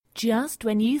Just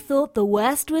when you thought the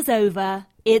worst was over,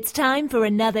 it's time for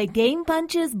another Game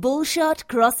Punchers Bullshot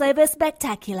crossover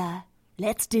spectacular.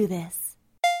 Let's do this.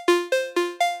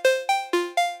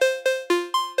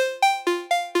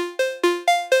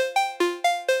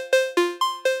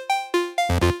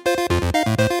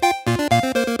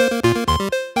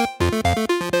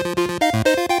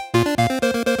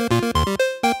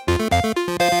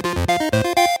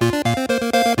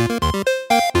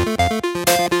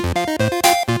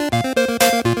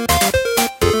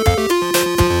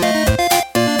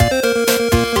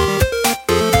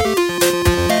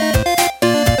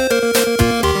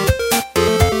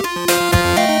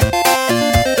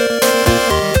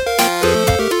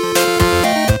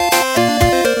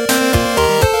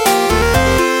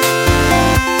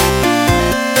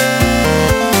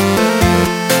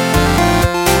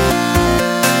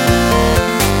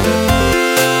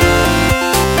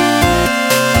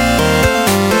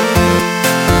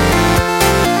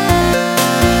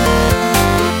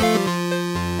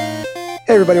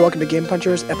 Hey everybody, welcome to Game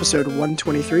Punchers, episode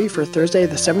 123 for Thursday,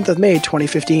 the 7th of May,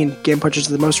 2015. Game Punchers is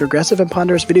the most regressive and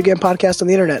ponderous video game podcast on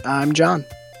the internet. I'm John.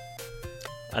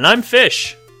 And I'm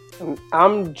Fish.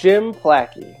 I'm Jim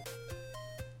Plackey.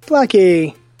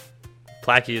 Plackey.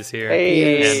 Plackey is here.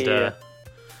 Hey. And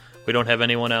we don't have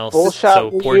anyone else. Bullshot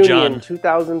so poor Reunion John.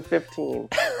 2015.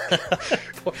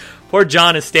 Poor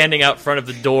John is standing out front of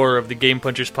the door of the Game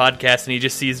Punchers podcast, and he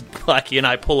just sees Plackey and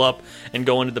I pull up and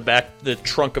go into the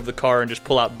trunk of the car and just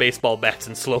pull out baseball bats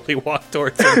and slowly walk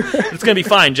towards him. It's going to be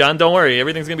fine, John. Don't worry.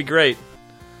 Everything's going to be great.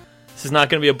 This is not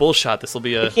going to be a bullshot. This will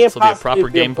be a proper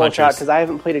Game Punchers. Because I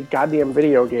haven't played a goddamn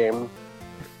video game.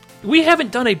 We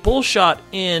haven't done a bullshot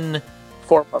in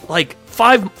 4 months. like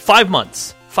five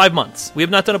months. 5 months. We have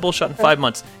not done a bullshot in 5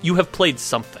 months. You have played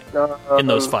something in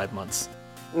those 5 months.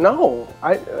 No.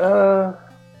 Let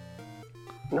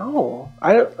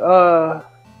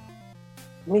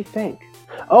me think.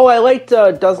 Oh, I liked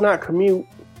Does Not Commute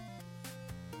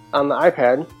on the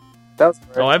iPad. That was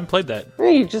Oh, I haven't played that.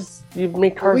 You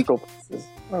make cars go places.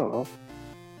 I don't know.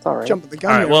 It's alright. Jump the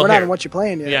gun All right, here. well, We're not here. on what you're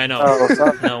playing yet. Yeah, I know. Oh,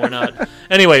 sorry. No, we're not.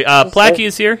 Anyway, Plackey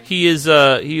is here. He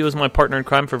was my partner in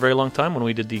crime for a very long time when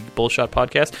we did the Bullshot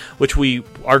podcast, which we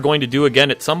are going to do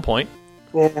again at some point.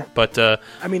 Yeah. But I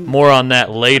mean, more on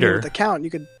that later. with the count, you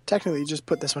could technically just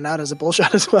put this one out as a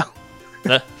bullshot as well.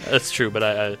 That's true, but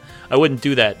I wouldn't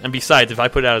do that. And besides, if I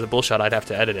put it out as a Bullshot, I'd have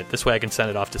to edit it. This way I can send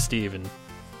it off to Steve and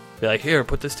be like, here,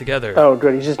 put this together. Oh,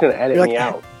 good. He's just going to edit You're me like,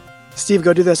 out. Steve,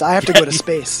 go do this. I have to go to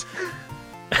space.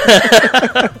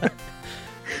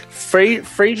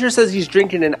 Frazier says he's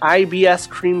drinking an IBS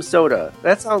cream soda.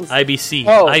 That sounds... IBC.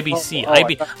 Oh, IBC. oh,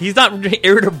 IB. He's not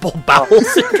irritable bowel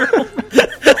syndrome.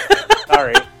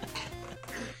 Sorry.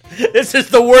 This is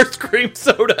the worst cream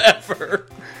soda ever.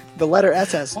 The letter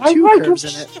S has Why two do I curves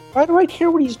give in it. Why do I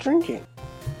care what he's drinking?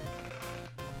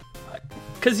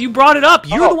 Because you brought it up.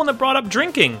 You're Oh. the one that brought up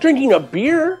drinking. Drinking a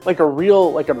beer? Like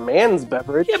a man's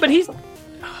beverage? Yeah, but he's...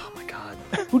 Oh, my God.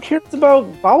 Who cares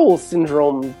about bowel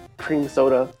syndrome cream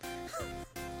soda?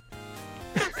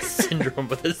 Syndrome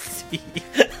with a C.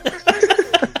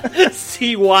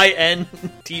 CYNDROME.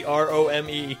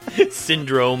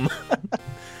 Syndrome.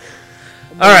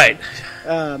 All right.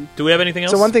 Do we have anything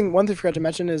else? So one thing I forgot to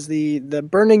mention is the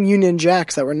burning Union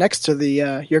Jacks that were next to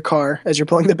the your car as you're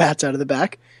pulling the bats out of the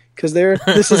back, because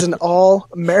this is an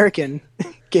all-American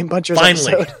Game Punchers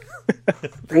Finally. episode.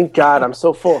 Thank God, I'm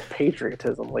so full of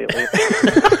patriotism lately.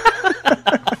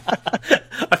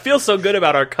 I feel so good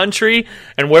about our country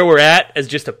and where we're at as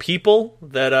just a people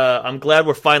that I'm glad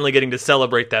we're finally getting to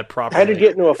celebrate that I properly. had to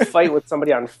get into a fight with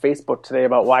somebody on Facebook today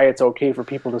about why it's okay for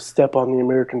people to step on the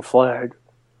American flag.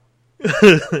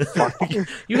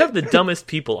 You have the dumbest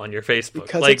people on your Facebook.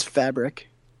 Because like, it's fabric.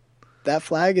 That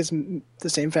flag is the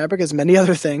same fabric as many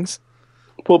other things.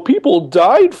 Well, people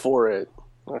died for it.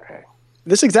 Okay.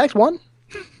 This exact one?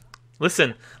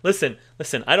 Listen.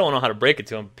 I don't know how to break it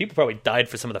to them. People probably died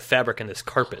for some of the fabric in this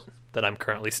carpet that I'm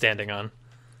currently standing on.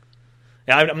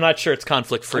 Yeah, I'm not sure it's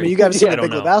conflict free. I mean, you gotta see I the don't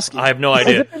Big know. Lebowski. I have no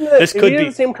idea. This Is could he be.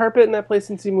 the same carpet in that place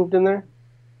since he moved in there?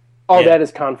 Oh, Yeah. that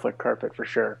is conflict carpet for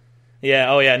sure.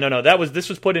 Yeah. Oh, yeah. No. This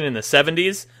was put in the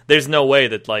 70s. There's no way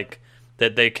that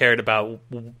that they cared about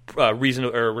reason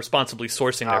or responsibly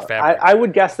sourcing their fabric. I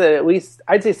would guess that at least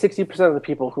I'd say 60% of the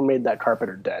people who made that carpet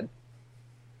are dead.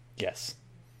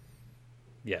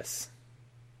 Yes.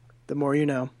 The more you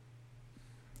know.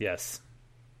 Yes.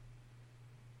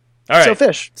 All right. So,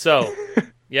 Fish, So,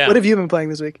 yeah. what have you been playing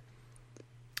this week?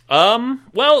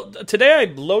 Well, today I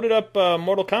loaded up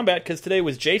Mortal Kombat because today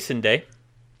was Jason Day.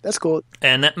 That's cool.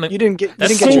 And that You didn't get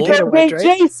that's your cool. data wiped, right?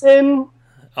 Jason!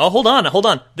 Oh, hold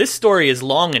on. This story is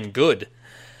long and good.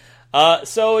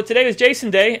 So today was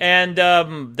Jason Day, and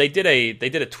they did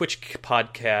a Twitch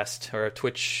podcast or a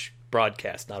Twitch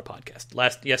broadcast, not a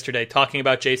podcast, yesterday talking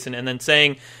about Jason, and then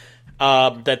saying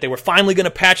that they were finally going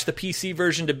to patch the PC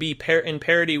version to be in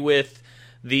parity with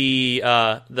the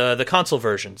console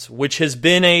versions, which has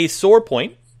been a sore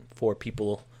point for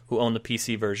people who own the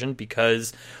PC version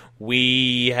because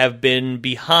we have been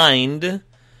behind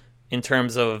in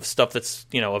terms of stuff that's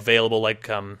available, like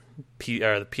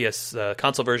the PS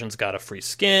console version's got a free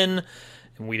skin,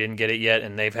 and we didn't get it yet,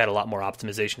 and they've had a lot more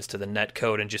optimizations to the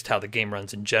netcode and just how the game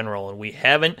runs in general, and we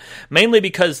haven't, mainly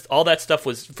because all that stuff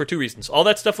was, for two reasons. All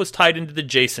that stuff was tied into the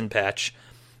Jason patch,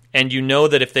 and you know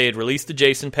that if they had released the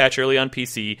Jason patch early on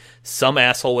PC, some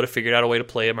asshole would have figured out a way to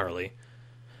play him early.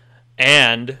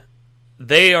 And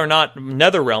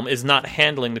NetherRealm is not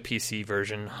handling the PC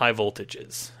version high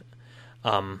voltages.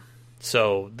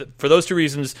 So for those two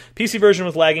reasons, PC version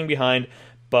was lagging behind.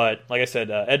 But like I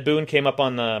said, Ed Boon came up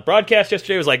on the broadcast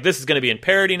yesterday. Was like, this is going to be in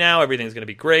parity now. Everything's going to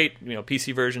be great.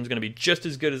 PC version is going to be just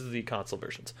as good as the console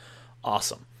versions.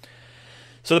 Awesome.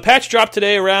 So the patch dropped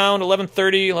today around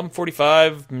 11:30,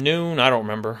 11:45, noon. I don't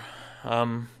remember.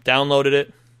 Downloaded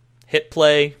it, hit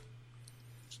play,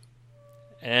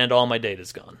 and all my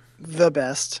data's gone. The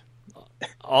best.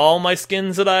 All my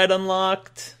skins that I had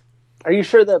unlocked. Are you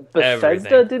sure that Bethesda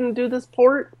Everything. didn't do this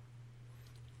port?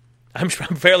 I'm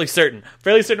fairly certain.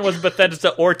 Fairly certain it was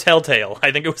Bethesda or Telltale.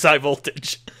 I think it was High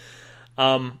Voltage.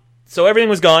 So everything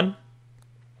was gone.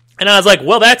 And I was like,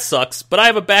 well, that sucks, but I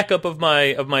have a backup of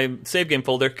my save game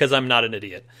folder because I'm not an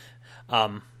idiot.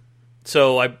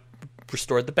 So I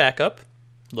restored the backup,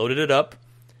 loaded it up.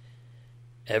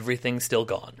 Everything's still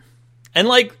gone. And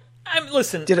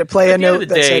listen. Did it play a note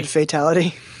that said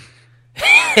fatality?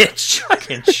 It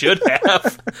fucking should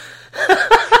have.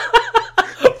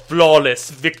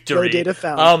 Flawless victory. No data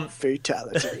found.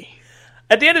 Fatality.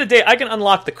 At the end of the day, I can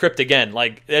unlock the crypt again.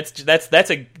 Like that's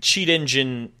a cheat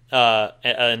engine,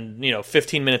 and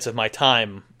 15 minutes of my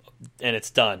time, and it's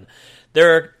done.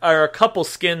 There are a couple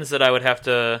skins that I would have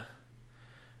to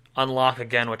unlock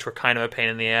again, which were kind of a pain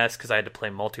in the ass because I had to play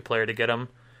multiplayer to get them,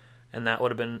 and that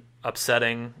would have been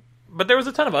upsetting. But there was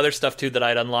a ton of other stuff too that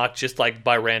I'd unlocked just like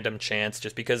by random chance,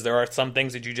 just because there are some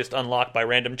things that you just unlock by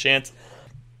random chance,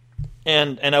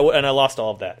 and I lost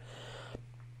all of that.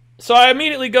 So I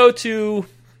immediately go to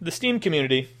the Steam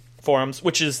community forums,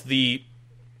 which is it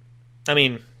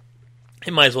might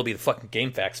as well be the fucking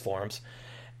GameFAQs forums,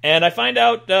 and I find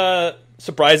out,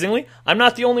 surprisingly, I'm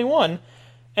not the only one,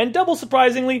 and double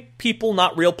surprisingly, people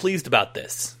not real pleased about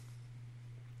this.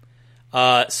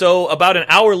 So about an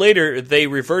hour later, they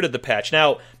reverted the patch.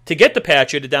 Now, to get the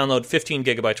patch, you had to download 15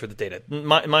 gigabytes worth of data.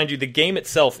 Mind you, the game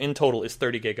itself in total is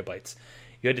 30 gigabytes.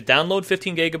 You had to download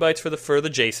 15 gigabytes for the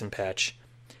Jason patch.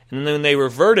 And then when they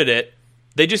reverted it,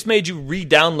 they just made you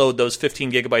re-download those 15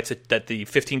 gigabytes that the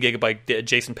 15 gigabyte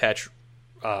Jason patch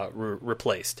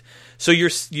replaced. So you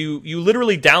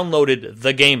literally downloaded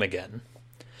the game again.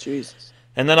 Jesus.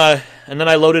 And then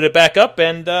I loaded it back up,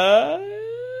 and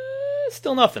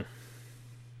still nothing.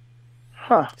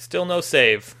 Huh. Still no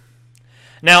save.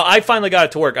 Now, I finally got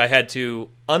it to work. I had to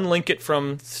unlink it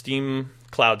from Steam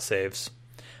Cloud Saves.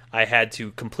 I had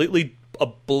to completely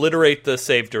obliterate the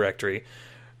save directory,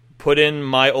 put in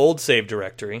my old save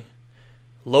directory,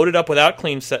 load it up without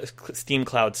Steam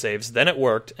Cloud Saves, then it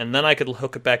worked, and then I could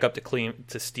hook it back up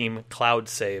to Steam Cloud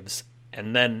Saves,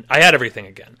 and then I had everything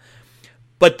again.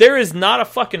 But there is not a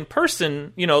fucking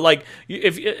person, and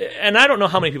I don't know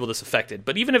how many people this affected,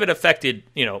 but even if it affected,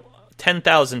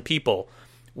 10,000 people,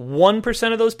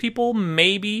 1% of those people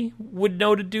maybe would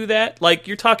know to do that. Like,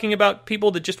 you're talking about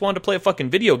people that just wanted to play a fucking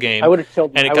video game. I would have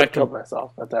killed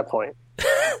myself at that point.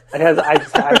 I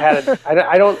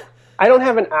don't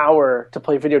have an hour to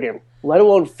play a video game, let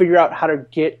alone figure out how to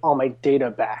get all my data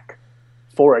back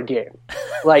for a game.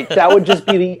 Like, that would just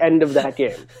be the end of that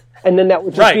game. And then that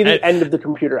would just be the end of the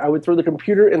computer. I would throw the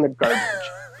computer in the garbage.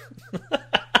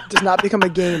 Does not become a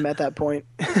game at that point.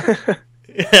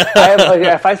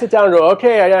 If I sit down and go,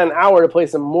 okay, I got an hour to play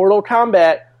some Mortal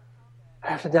Kombat, I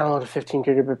have to download a 15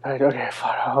 gigabit pack. Okay,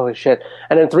 fuck, holy shit.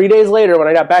 And then 3 days later, when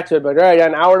I got back to it, all right, I got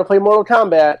an hour to play Mortal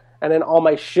Kombat, and then all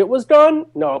my shit was gone?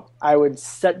 No, I would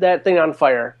set that thing on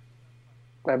fire.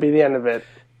 That'd be the end of it.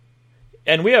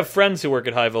 And we have friends who work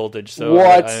at High Voltage, so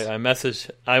what? I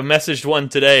messaged one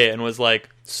today and was like,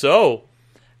 so,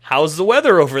 how's the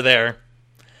weather over there?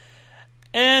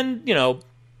 And,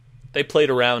 they played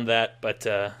around that, but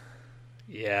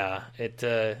it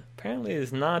apparently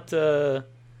is not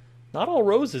all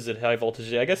roses at High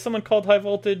Voltage. I guess someone called High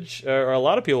Voltage, or a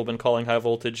lot of people have been calling High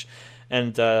Voltage,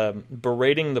 and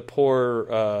berating the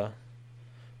poor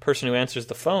person who answers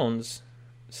the phones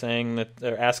saying that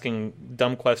they're asking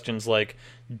dumb questions like,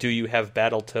 do you have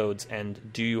Battletoads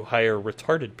and do you hire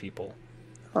retarded people?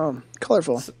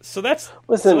 Colorful. So that's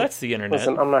the internet.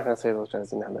 Listen, I'm not going to say those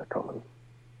guys didn't have that coming.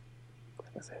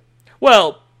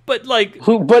 Well, but like,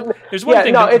 but there's one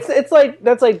thing. No, it's like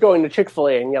that's like going to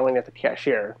Chick-fil-A and yelling at the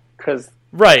cashier because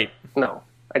right. No,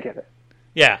 I get it.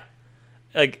 Yeah,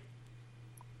 like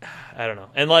I don't know,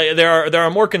 and like there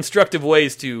are more constructive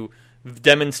ways to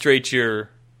demonstrate your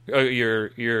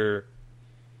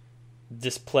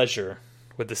displeasure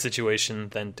with the situation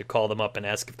than to call them up and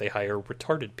ask if they hire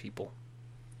retarded people,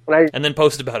 and then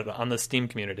post about it on the Steam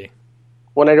community.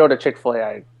 When I go to Chick-fil-A,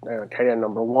 I tell you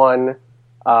number one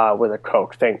with a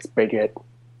Coke. Thanks, bigot.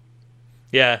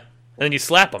 Yeah, and then you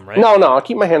slap them, right? No, I'll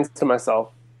keep my hands to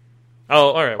myself.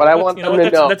 Oh, all right. But I want them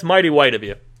to know. That's mighty white of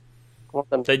you. I want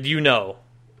them that you know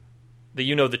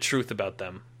the truth about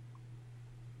them.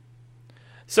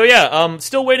 So yeah,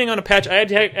 still waiting on a patch. I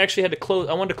actually had to close.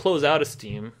 I wanted to close out of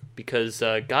Steam because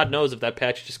God knows if that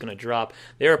patch is just going to drop.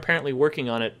 They're apparently working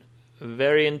on it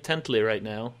very intently right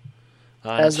now.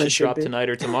 As it they should drop be. tonight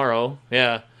or tomorrow.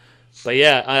 Yeah. But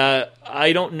yeah,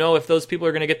 I don't know if those people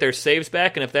are going to get their saves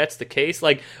back, and if that's the case,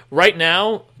 like right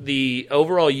now, the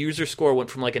overall user score went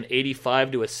from like an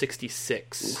 85 to a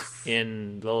 66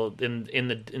 in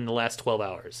the last 12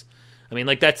 hours. I mean,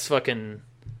 like that's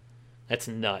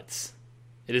nuts.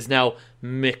 It is now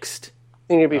mixed. I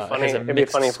think it'd be funny. It'd be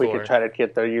funny if we could try to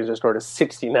get their user score to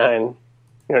 69. You know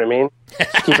what I mean?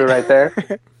 Keep it right there.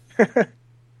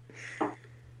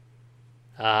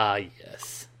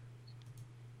 Yes.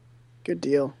 Good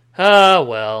deal.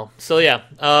 Well. So yeah.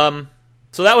 So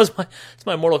that's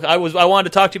my Mortal. I wanted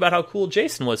to talk to you about how cool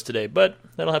Jason was today, but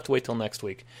that'll have to wait till next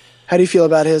week. How do you feel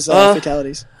about his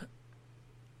fatalities?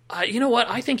 You know what?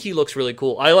 I think he looks really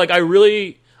cool. I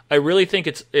really think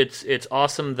it's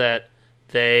awesome that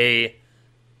they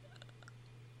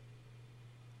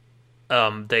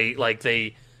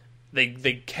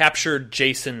captured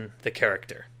Jason the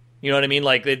character. You know what I mean?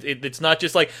 Like it's not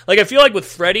just like I feel like with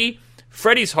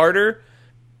Freddy's harder,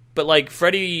 but like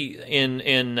Freddy in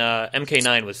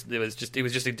MK9 was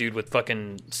just a dude with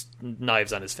fucking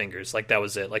knives on his fingers. Like that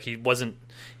was it. Like he wasn't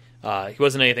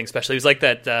anything special. He was like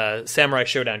that Samurai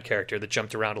Showdown character that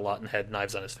jumped around a lot and had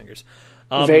knives on his fingers.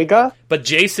 Vega? But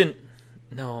Jason,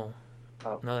 no,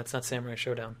 that's not Samurai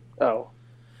Showdown. Oh,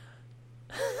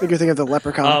 I think you're thinking of the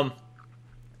Leprechaun.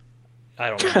 I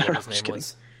don't remember what his name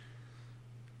was.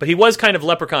 But he was kind of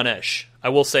Leprechaun-ish. I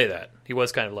will say that. He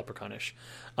was kind of Leprechaun-ish.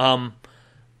 Yeah,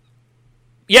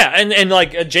 and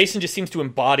like Jason just seems to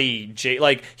embody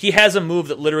like he has a move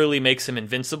that literally makes him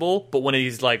invincible, but when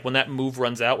that move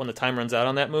runs out, when the time runs out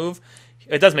on that move,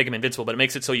 it does make him invincible, but it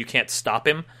makes it so you can't stop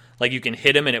him. Like you can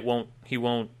hit him and he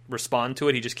won't respond to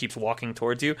it. He just keeps walking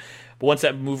towards you. But once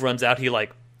that move runs out, he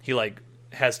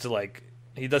has to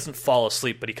he doesn't fall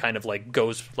asleep, but he kind of like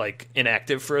goes like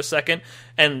inactive for a second,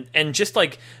 and just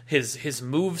like his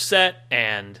move set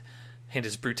and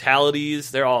his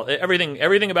brutalities, they're all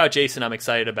everything about Jason I'm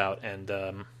excited about, and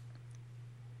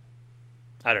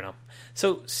I don't know.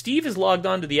 So Steve is logged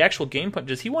on to the actual Game Punch.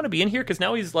 Does he want to be in here? Because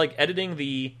now he's like editing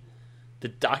the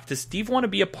doc. Does Steve want to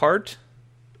be a part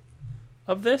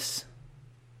of this?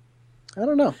 I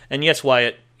don't know. And yes,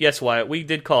 Wyatt, we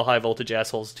did call High Voltage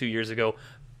assholes 2 years ago.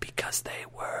 Because they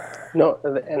were. No,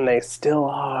 and they still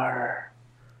are.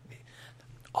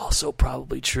 Also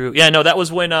probably true. Yeah, no, that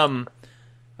was when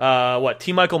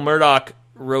T. Michael Murdoch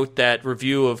wrote that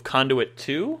review of Conduit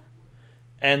 2,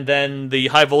 and then the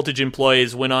High Voltage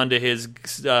employees went on to his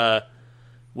he wrote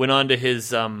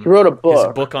a book.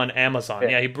 His book on Amazon.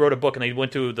 Yeah, he wrote a book, and they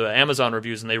went to the Amazon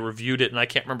reviews and they reviewed it, and I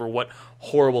can't remember what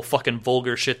horrible fucking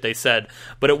vulgar shit they said,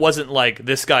 but it wasn't like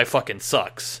this guy fucking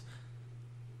sucks.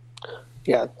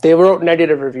 Yeah, they wrote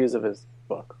negative reviews of his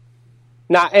book.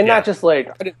 Not just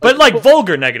like, but like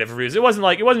vulgar negative reviews. It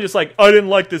wasn't just like I didn't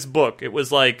like this book. It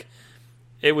was like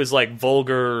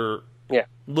vulgar. Yeah, a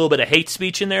little bit of hate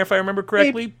speech in there, if I remember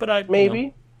correctly.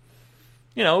 Maybe.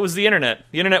 You know, it was the internet.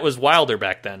 The internet was wilder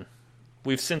back then.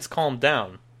 We've since calmed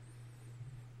down,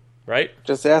 right?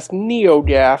 Just ask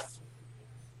NeoGaf.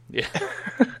 Yeah.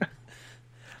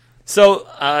 So,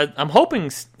 I'm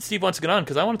hoping Steve wants to get on,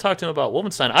 because I want to talk to him about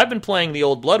Wolfenstein. I've been playing The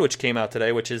Old Blood, which came out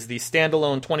today, which is the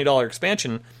standalone $20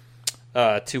 expansion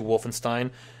to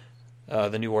Wolfenstein,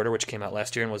 The New Order, which came out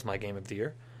last year and was my game of the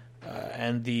year.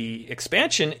 And the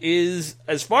expansion is,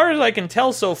 as far as I can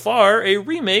tell so far, a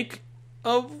remake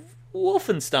of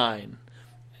Wolfenstein,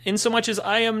 in so much as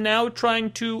I am now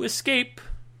trying to escape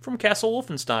from Castle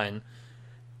Wolfenstein.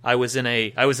 I was in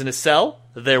a cell.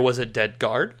 There was a dead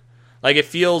guard. Like, it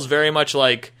feels very much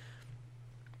like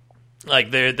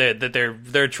Like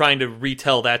they're trying to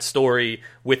retell that story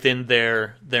within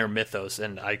their mythos,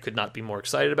 and I could not be more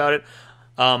excited about it.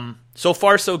 So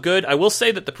far, so good. I will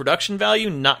say that the production value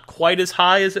not quite as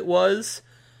high as it was,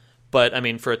 but I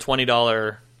mean, for a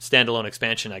 $20 standalone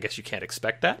expansion, I guess you can't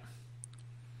expect that.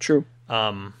 True.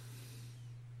 But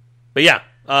yeah,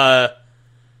 I'm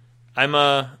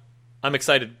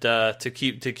excited to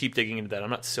keep digging into that. I'm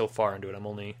not so far into it. I'm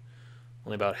only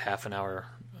about half an hour,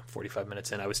 45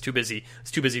 minutes in. I was too busy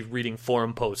reading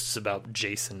forum posts about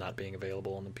Jason not being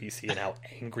available on the PC and how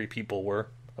angry people were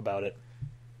about it.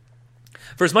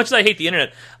 For as much as I hate the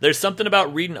internet, there's something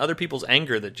about reading other people's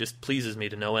anger that just pleases me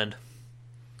to no end.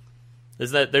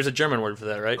 There's a German word for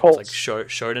that, right? Kolsch. It's like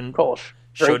Kolsch.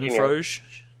 Schadenfreude.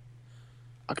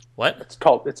 What? It's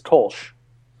Kolsch.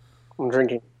 I'm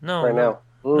drinking No, right now.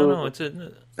 No, it's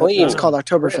It's called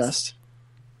Oktoberfest.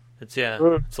 it's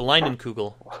a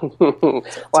Leinenkugel.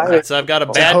 Why- So I've got a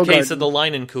bad Hogarden. case of the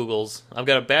Leinenkugels. I've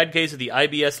got a bad case of the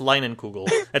IBS Leinenkugel.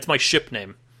 That's my ship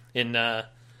name in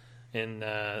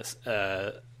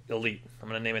Elite. I'm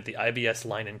going to name it the IBS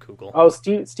Leinenkugel. Oh,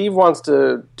 Steve wants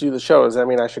to do the show. Does that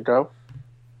mean I should go?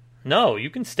 No, you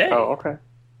can stay. Oh, okay.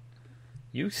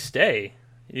 You stay.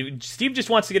 Steve just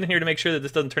wants to get in here to make sure that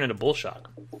this doesn't turn into bullshit.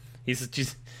 He's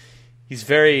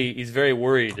very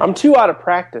worried. I'm too out of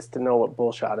practice to know what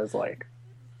bullshot is like.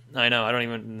 I know. I don't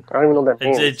even know what that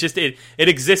means. it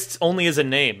exists only as a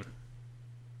name.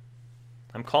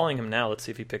 I'm calling him now. Let's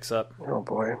see if he picks up. Oh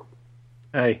boy.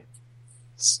 Hey,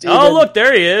 Steven, Oh, look,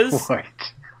 there he is. wait.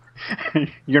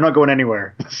 You're not going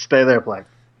anywhere. Stay there, Blake.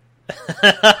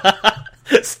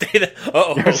 Stay there.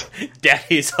 Uh-oh.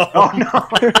 Daddy's home. Oh, no.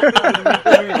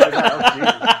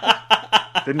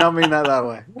 Did not mean that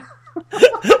way.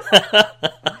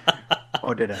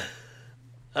 Or did I?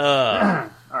 All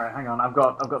right, hang on. I've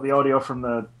got the audio from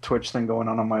the Twitch thing going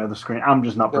on my other screen. I'm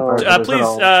just not prepared. for this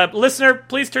Please, at all. listener,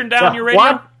 please turn down your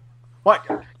radio. What?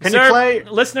 Can Sir, you play,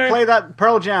 listener? play that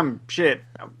Pearl Jam shit?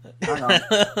 Hang on.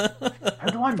 How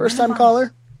do I first time minimize-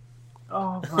 caller,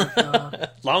 Oh my god!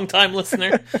 Long time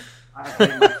listener. I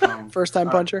hate my phone. first time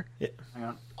puncher. Hang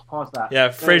on. Pause that. Yeah,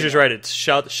 There Fraser's you go. right. It's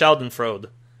Schadenfreude.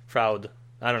 Fraud.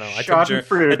 I don't know. I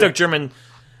Schadenfreude. took German.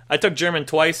 I took German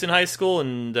twice in high school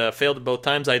and failed it both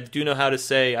times. I do know how to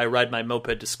say I ride my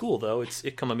moped to school, though. It's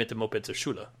Ich komme mit dem Moped zur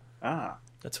Schule. Ah.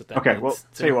 That's what that Okay. means. Well,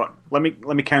 tell you what. Let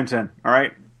me count in. All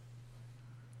right.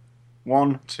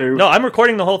 1, 2. No, I'm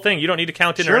recording the whole thing. You don't need to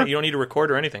count in. Sure. You don't need to record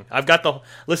or anything. I've got the.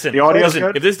 Listen. The audio's listen,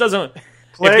 good? If this doesn't.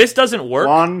 Play If this doesn't work.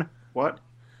 1. What?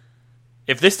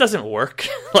 If this doesn't work,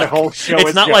 like, whole show it's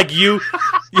is not dead. like you.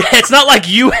 Yeah, it's not like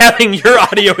you having your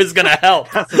audio is going to help.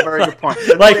 That's a very good point.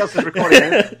 Nobody Like- else is recording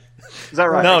it. Is that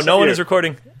right? No, Except no one you. is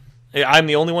recording. Yeah, I'm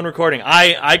the only one recording.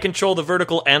 I control the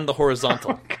vertical and the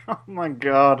horizontal. Oh my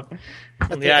god.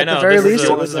 Yeah, I At know. the very This least, is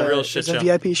it this was is a real shit it was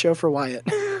show. a VIP show for Wyatt.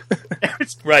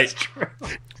 Right.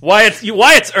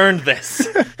 Wyatt's earned this.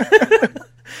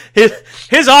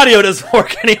 His audio doesn't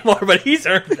work anymore, but he's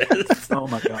earned this. Oh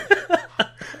my god.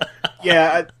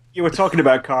 Yeah, you were talking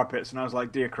about carpets, and I was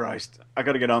like, dear Christ, I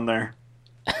got to get on there.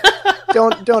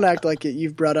 don't act like it.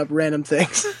 You've brought up random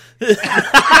things. You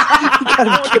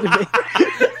gotta be kidding me.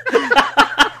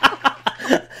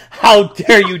 How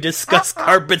dare you discuss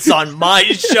carpets on my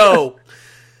show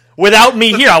without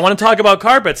me here? I want to talk about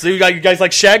carpets. You guys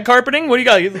like shag carpeting? What do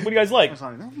you guys I like? was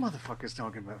like, that motherfucker's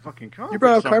talking about fucking carpets. You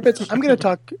brought up carpets. I'm going to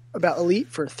talk about Elite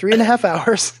for 3.5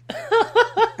 hours.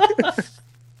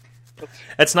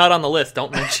 That's not on the list.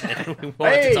 Don't mention it. We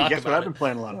won't have Hey, to talk guess what about I've been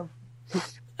playing a lot of?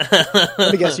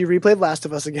 Let me guess, you replayed Last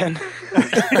of Us again.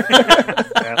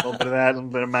 Yeah, a little bit of that, a little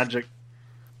bit of magic.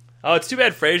 Oh, it's too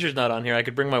bad Fraser's not on here. I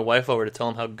could bring my wife over to tell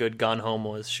him how good Gone Home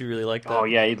was. She really liked that. Oh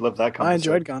yeah, he'd love that I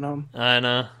conversation. enjoyed Gone Home. I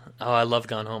know. Oh, I love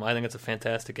Gone Home. I think it's a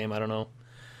fantastic game. I don't know.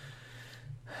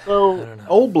 So,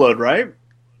 Old Blood, right?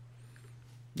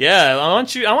 Yeah, I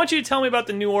want you to tell me about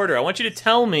the New Order. I want you to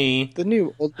tell me The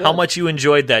new Old how much you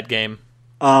enjoyed that game.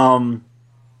 All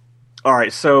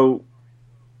right, so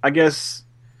I guess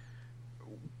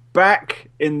back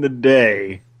in the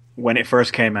day when it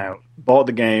first came out, bought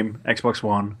the game, Xbox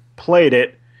One, played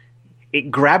it.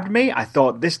 It grabbed me. I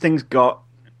thought this thing's got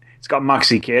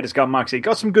Moxie Kid. It's got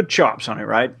some good chops on it,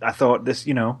 right? I thought this,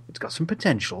 it's got some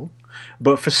potential.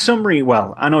 But for some reason,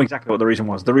 well, I know exactly what the reason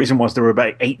was. The reason was there were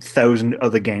about 8,000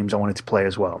 other games I wanted to play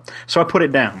as well. So I put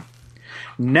it down.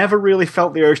 Never really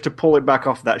felt the urge to pull it back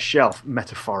off that shelf,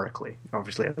 metaphorically.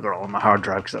 Obviously, they're all on my hard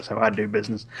drive because that's how I do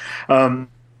business.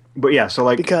 But yeah, so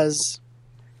like... Because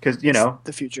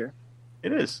the future.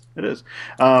 It is.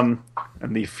 And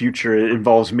the future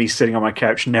involves me sitting on my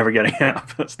couch, never getting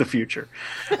up. That's the future.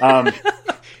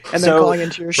 And then So, calling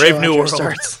into your show Brave after New it World.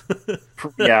 starts.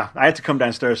 Yeah, I had to come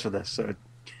downstairs for this, so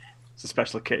it's a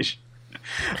special occasion.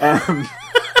 Um,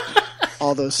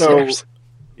 All those So- stairs.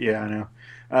 yeah, I know.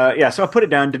 Yeah, so I put it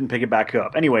down, didn't pick it back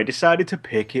up. Anyway, decided to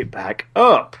pick it back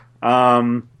up.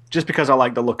 Just because I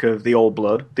like the look of the Old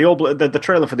Blood. The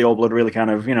trailer for the Old Blood really kind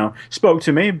of, spoke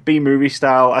to me. B-movie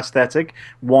style aesthetic.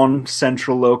 One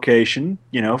central location,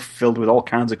 filled with all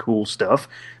kinds of cool stuff.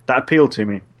 That appealed to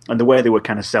me. And the way they were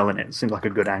kind of selling it seemed like a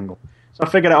good angle. So I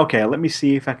figured, okay, let me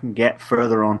see if I can get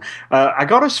further on. I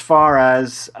got as far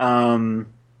as...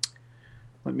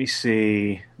 let me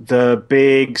see. The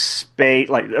big space...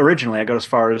 Like, originally I got as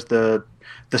far as the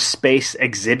space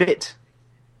exhibit.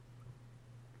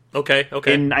 Okay.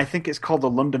 In, I think it's called the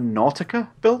London Nautica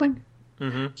building.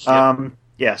 Mm-hmm.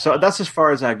 Yeah, so that's as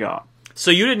far as I got. So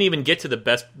you didn't even get to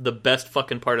the best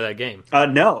fucking part of that game.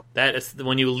 No. That is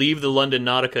when you leave the London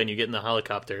Nautica and you get in the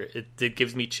helicopter. It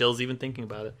gives me chills even thinking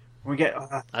about it. We get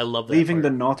I love that. leaving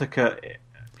part. the Nautica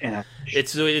in a...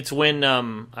 It's when I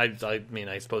mean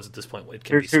I suppose at this point it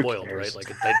can be Who spoiled, cares? right?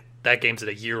 Like that game's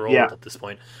a year old Yeah. at this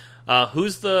point.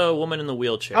 Who's the woman in the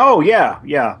wheelchair? Oh, yeah.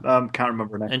 Can't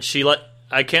remember her name. And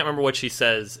I can't remember what she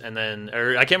says, or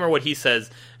I can't remember what he says,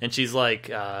 and she's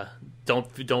like,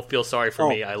 "Don't feel sorry for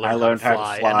me. I learned how to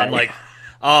fly." And then like,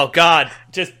 oh god,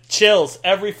 just chills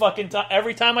every fucking time.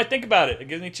 Every time I think about it, it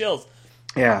gives me chills.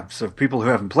 Yeah, so people who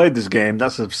haven't played this game,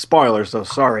 that's a spoiler, so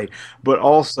sorry. But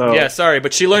also... Yeah, sorry,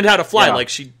 but she learned how to fly. Yeah. Like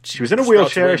she She was in a sprouts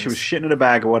wheelchair, wings. she was shitting in a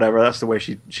bag or whatever. That's the way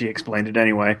she explained it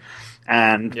anyway.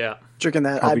 And... Yeah. Drinking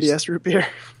that Probably- IBS root beer.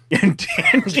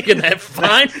 Drinking that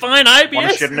fine IBS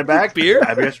Want to shit in a bag? beer.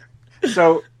 IBS.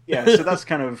 So yeah, so that's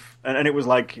kind of, and it was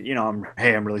like, I'm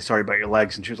really sorry about your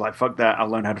legs, and she was like, fuck that, I'll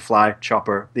learn how to fly.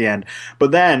 Chopper, the end.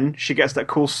 But then she gets that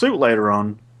cool suit later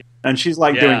on, and she's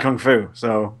like Yeah. doing kung fu.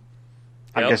 So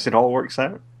I Yep. guess it all works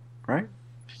out, right?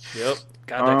 Yep.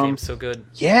 God, that game's so good.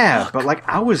 Yeah, but like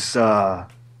I was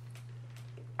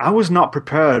not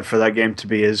prepared for that game to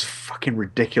be as fucking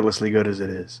ridiculously good as it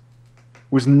is.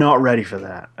 Was not ready for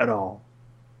that at all.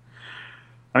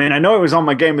 I mean, I know it was on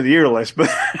my Game of the Year list, but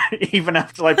even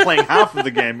after like playing half of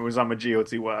the game, it was on my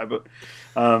GOTY. But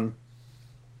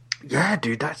yeah,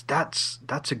 dude,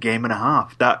 that's a game and a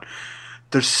half. That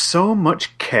there's so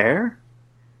much care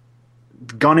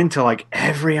gone into like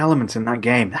every element in that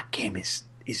game. That game is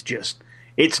just,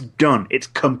 it's done. It's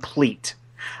complete.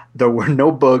 There were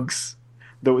no bugs.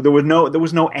 There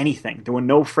was no anything. There were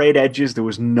no frayed edges. There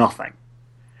was nothing.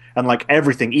 And like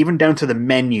everything, even down to the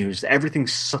menus, everything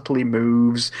subtly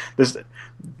moves. There's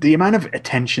the amount of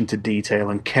attention to detail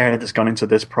and care that's gone into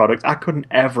this product. I couldn't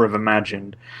ever have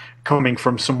imagined coming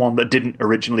from someone that didn't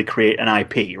originally create an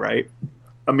IP, right?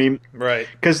 I mean, Right.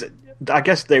 because I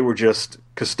guess they were just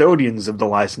custodians of the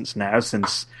license now,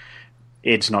 since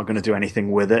it's not going to do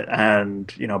anything with it,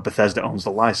 and Bethesda owns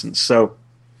the license. So,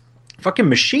 fucking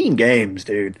Machine Games,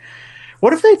 dude.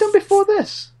 What have they done before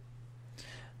this?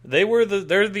 They're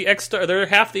half the ex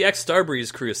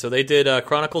Starbreeze crew, so they did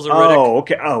Chronicles of Riddick, Oh,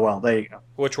 okay. Oh, well, there you go.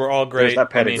 which were all great. There's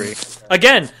that pedigree. I mean,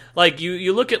 again, like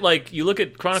you look at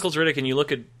Chronicles of Riddick and you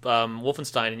look at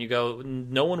Wolfenstein and you go,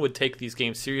 no one would take these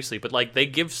games seriously, but like they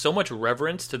give so much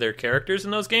reverence to their characters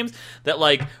in those games that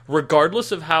like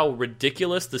regardless of how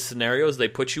ridiculous the scenarios they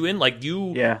put you in, like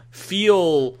you Yeah.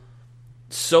 feel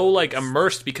so like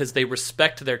immersed because they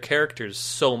respect their characters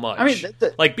so much. I mean,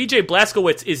 like BJ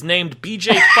Blazkowicz is named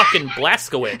BJ fucking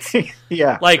Blazkowicz.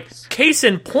 Yeah. Like case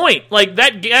in point, like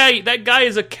that guy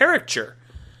is a caricature,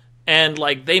 and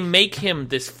like they make him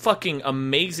this fucking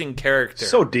amazing character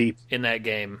So deep. in that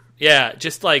game. Yeah,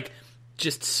 just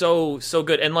so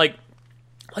good, and like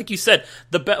you said,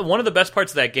 one of the best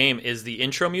parts of that game is the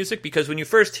intro music, because when you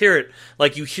first hear it,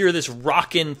 like you hear this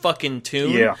rockin' fucking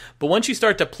tune. Yeah. But once you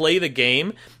start to play the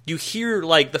game, you hear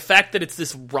like the fact that it's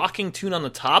this rocking tune on the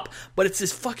top, but it's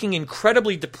this fucking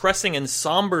incredibly depressing and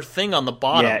somber thing on the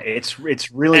bottom. Yeah, it's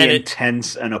really And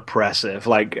intense and oppressive.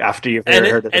 Like after you've And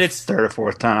heard it and the it's- third or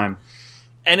fourth time.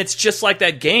 And it's just like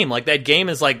that game. Like that game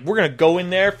is like, we're gonna go in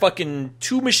there, fucking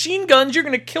 2 machine guns, you're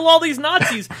gonna kill all these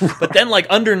Nazis. But then like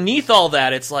underneath all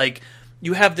that, it's like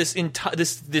you have this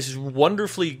this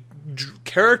wonderfully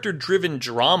character-driven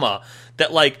drama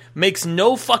that like makes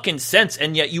no fucking sense,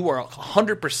 and yet you are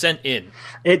 100% in.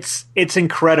 It's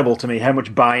incredible to me how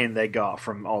much buy-in they got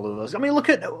from all of those. I mean, look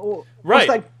at Right.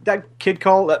 what's that kid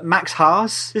called Max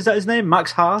Haas? Is that his name?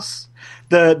 Max Haas,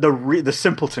 the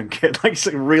simpleton kid, like he's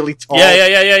like really tall.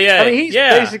 Yeah. I mean,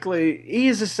 he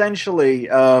is essentially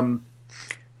that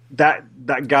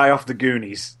guy off the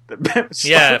Goonies.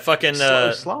 Yeah, fucking,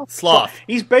 Sloth.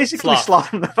 He's basically Sloth. Sloth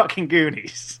from the fucking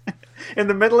Goonies. in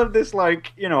the middle of this,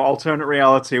 like, you know, alternate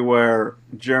reality where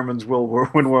Germans will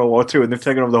win World War II and they've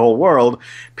taken over the whole world,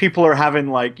 people are having,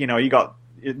 like, you know, you got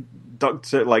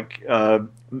Dr. like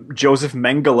Joseph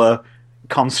Mengele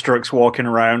constructs walking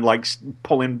around, like,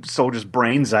 pulling soldiers'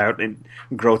 brains out in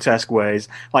grotesque ways,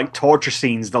 like torture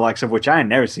scenes, the likes of which I had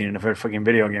never seen in a fucking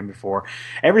video game before.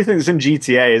 Everything that's in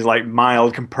GTA is, like,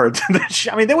 mild compared to this.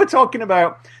 I mean, they were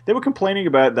complaining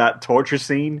about that torture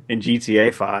scene in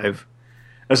GTA 5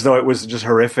 as though it was just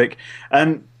horrific.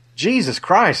 And Jesus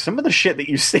Christ, some of the shit that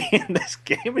you see in this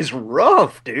game is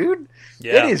rough, dude.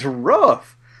 Yeah. It is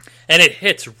rough. And it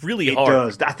hits really hard. It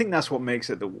does. I think that's what makes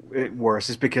it worse,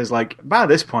 is because, like, by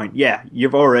this point, yeah,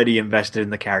 you've already invested in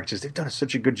the characters. They've done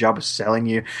such a good job of selling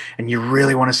you, and you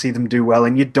really want to see them do well,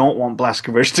 and you don't want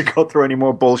Blazkowicz to go through any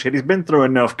more bullshit. He's been through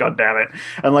enough, goddammit.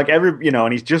 And, like,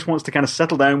 and he just wants to kind of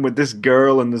settle down with this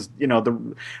girl, and there's, you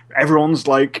know, everyone's,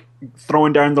 like,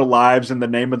 throwing down their lives in the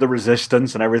name of the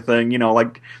resistance and everything, you know,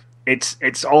 like,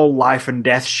 it's all life and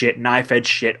death shit, knife edge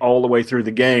shit all the way through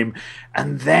the game.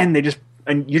 And then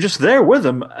and you're just there with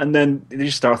them, and then they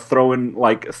just start throwing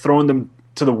them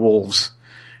to the wolves.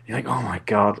 You're like, oh my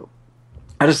god.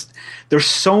 There's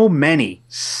so many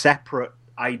separate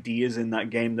ideas in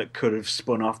that game that could have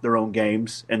spun off their own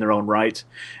games in their own right,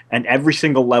 and every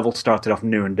single level started off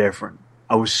new and different.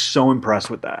 I was so impressed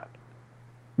with that.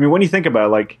 I mean, when you think about it,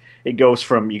 like, it goes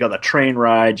from, you got the train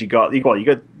ride, you got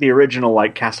the original,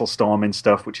 like, castle storming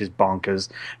stuff, which is bonkers,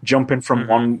 jumping from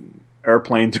one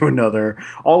airplane to another,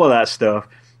 all of that stuff.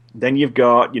 Then you've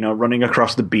got, you know, running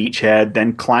across the beachhead,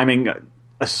 then climbing,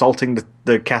 assaulting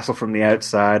the castle from the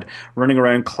outside, running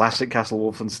around classic Castle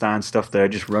Wolfenstein stuff there,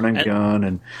 just run and gun.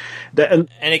 And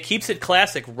it keeps it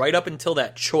classic right up until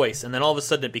that choice, and then all of a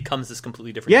sudden it becomes this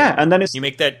completely different game. And then you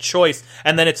make that choice,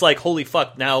 and then it's like, holy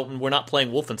fuck, now we're not playing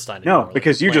Wolfenstein anymore. No,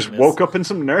 because you just woke up in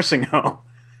some nursing home.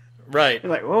 Right.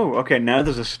 You're like, oh, okay, now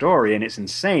there's a story, and it's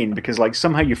insane, because, like,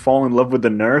 somehow you fall in love with the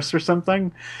nurse or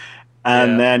something,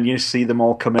 and then you see them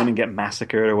all come in and get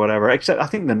massacred or whatever, except I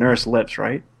think the nurse lives,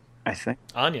 right? I think.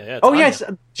 Anya, yeah. Oh, Anya. yes,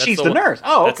 she's the nurse.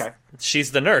 Oh, okay.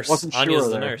 She's the nurse. Wasn't Anya's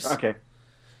sure the there. nurse. Okay.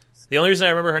 The only reason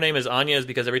I remember her name is Anya is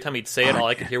because every time he'd say it, all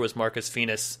I could hear was Marcus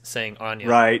Phoenix saying Anya.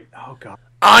 Right. Oh, God.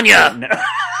 Anya! No.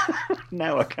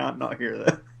 Now I can't not hear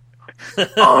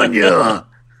that. Anya!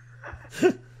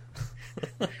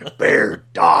 Bear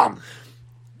Dom.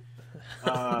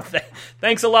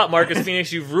 Thanks a lot, Marcus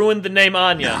Phoenix. You've ruined the name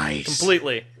Anya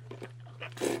completely.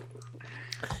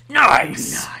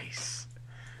 Nice.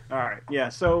 All right, yeah.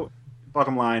 So,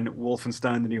 bottom line,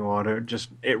 Wolfenstein: The New Order,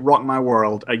 it rocked my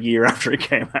world a year after it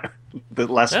came out.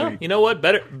 Last week. You know what?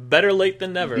 Better late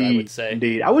than never, Indeed, I would say.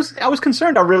 Indeed, I was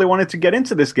concerned. I really wanted to get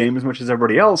into this game as much as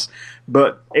everybody else,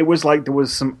 but it was like there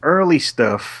was some early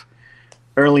stuff.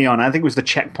 Early on, I think it was the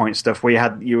checkpoint stuff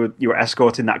where you were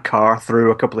escorting that car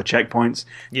through a couple of checkpoints.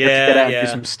 You had to get out and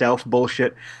do some stealth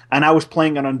bullshit. And I was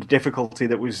playing it on a difficulty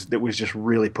that was just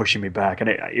really pushing me back, and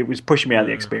it was pushing me out of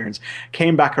the experience.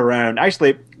 Came back around.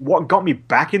 Actually, what got me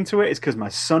back into it is because my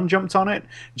son jumped on it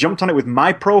with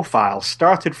my profile,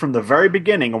 started from the very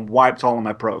beginning, and wiped all of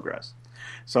my progress.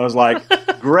 So I was like,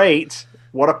 great.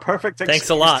 What a perfect excuse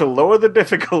to lower the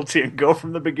difficulty and go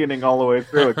from the beginning all the way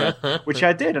through again, which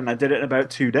I did, and I did it in about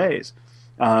 2 days.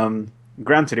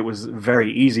 Granted, it was very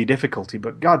easy difficulty,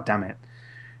 but god damn it.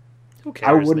 Who cares,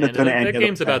 I wouldn't have done it any other way. That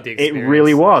game's about the experience. It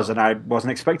really was, and I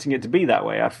wasn't expecting it to be that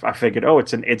way. I figured,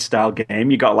 it's an id-style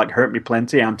game. You got, like, Hurt Me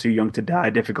Plenty, I'm Too Young to Die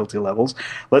difficulty levels.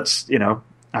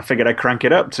 I figured I'd crank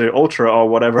it up to Ultra or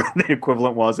whatever the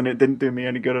equivalent was, and it didn't do me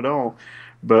any good at all.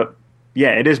 But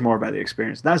yeah, it is more about the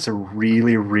experience. That's a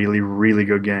really, really, really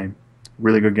good game.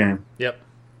 Really good game. Yep.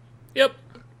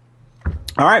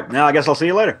 All right, now I guess I'll see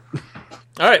you later.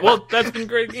 All right, well, that's been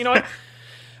great. You know what?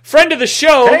 Friend of the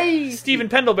show, hey! Stephen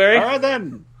Pendlebury. All right,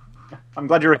 then. I'm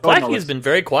glad you're recording. Blackie has been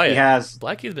very quiet. He has.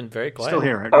 Blackie has been very quiet. Still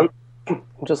here, right? I'm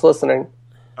just listening.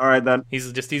 All right, then. He's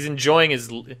enjoying his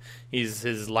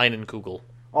Leinenkugel.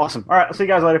 Awesome. All right, I'll see you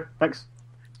guys later. Thanks.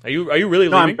 Are you really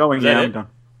leaving? No, I'm going. Yeah, I'm done.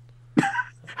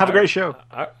 Have a great show.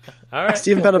 All right.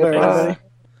 Stephen Pendlebury, everybody.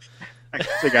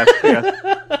 See you guys.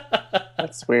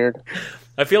 That's weird.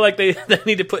 I feel like they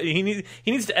need to put he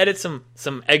needs to edit some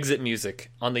exit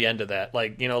music on the end of that,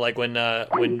 like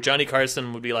when Johnny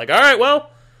Carson would be like, "All right,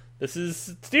 well, this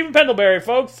is Stephen Pendlebury,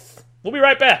 folks. We'll be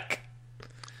right back."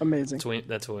 Amazing.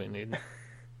 That's what we need.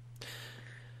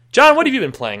 John, what have you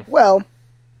been playing? Well,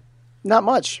 not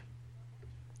much.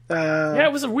 Yeah,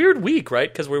 it was a weird week,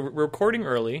 right? Because we're recording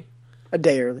early. A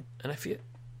day early. And I feel,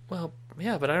 well,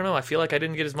 yeah, but I don't know. I feel like I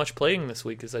didn't get as much playing this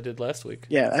week as I did last week.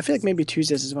 Yeah, I feel like maybe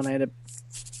Tuesdays is when I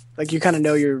you kind of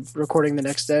know you're recording the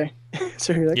next day.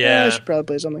 So you're like, I should probably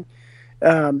play something.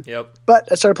 Yep.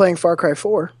 But I started playing Far Cry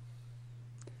 4.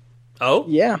 Oh?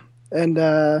 Yeah, and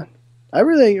I'm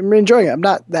really enjoying it. I'm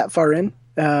not that far in.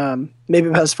 Maybe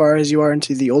about as far as you are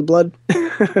into the Old Blood.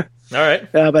 All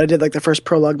right. But I did like the first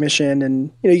prologue mission,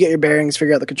 and you get your bearings,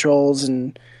 figure out the controls,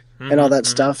 and all that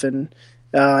stuff. And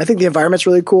I think the environment's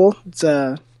really cool. It's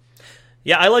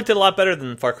Yeah, I liked it a lot better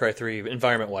than Far Cry 3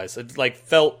 environment-wise. It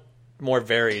felt more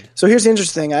varied. So here's the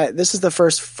interesting thing. This is the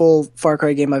first full Far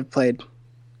Cry game I've played.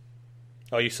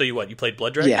 Oh, you played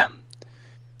Blood Dragon? Yeah.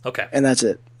 Okay. And that's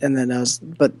it. And then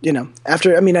but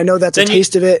after, I know that's a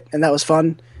taste of it, and that was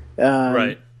fun.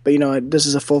 Right. But this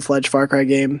is a full-fledged Far Cry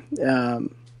game. Then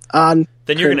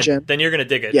you're gonna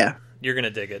dig it. Yeah. You're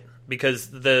gonna dig it because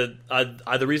the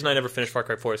reason I never finished Far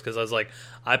Cry 4 is because I was like,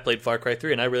 I played Far Cry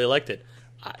 3 and I really liked it.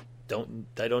 I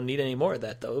don't need any more of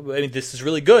that though. I mean, this is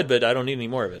really good, but I don't need any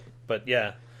more of it. But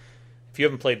yeah, if you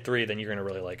haven't played 3, then you're gonna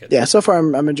really like it. Yeah. So far,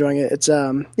 I'm enjoying it. It's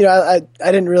I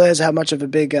didn't realize how much of a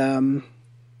big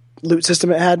loot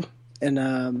system it had,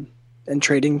 and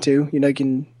trading too. You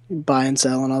can buy and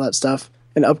sell and all that stuff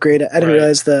and upgrade. I didn't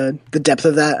realize the depth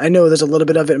of that. I know there's a little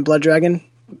bit of it in Blood Dragon.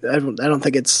 I don't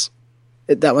think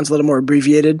that one's a little more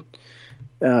abbreviated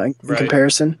in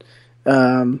comparison.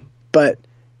 But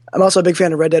I'm also a big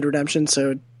fan of Red Dead Redemption,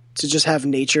 so to just have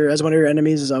nature as one of your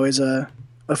enemies is always a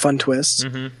fun twist.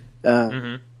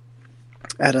 I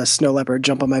had a snow leopard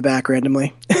jump on my back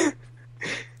randomly.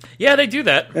 Yeah, they do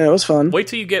that. Yeah, it was fun. Wait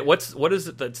till you get what is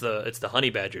it? It's the honey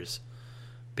badgers,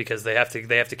 because they have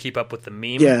to keep up with the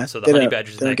meme. Yeah, so the honey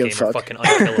badgers in that game are fucking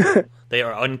unkillable. They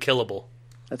are unkillable.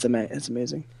 It's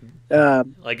amazing.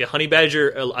 Like a honey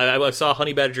badger, I saw a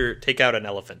honey badger take out an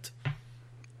elephant.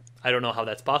 I don't know how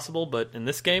that's possible, but in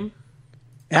this game,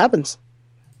 it happens.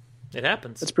 It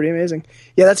happens. It's pretty amazing.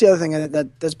 Yeah, that's the other thing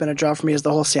that's been a draw for me is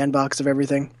the whole sandbox of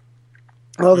everything,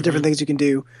 all the different things you can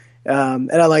do,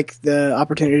 and I like the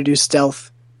opportunity to do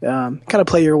stealth, kind of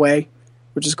play your way,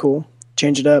 which is cool.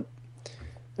 Change it up.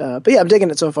 But yeah, I'm digging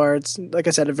it so far. It's like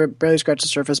I said, I've barely scratched the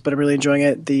surface, but I'm really enjoying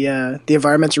it. The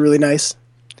environments are really nice.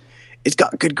 It's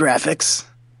got good graphics.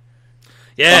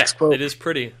 Yeah, it is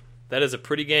pretty. That is a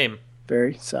pretty game.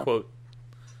 Very so. Quote.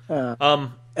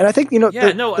 And I think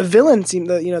the villain seemed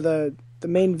the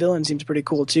main villain seems pretty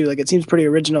cool too. Like it seems pretty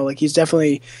original. Like he's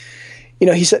definitely, he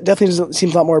definitely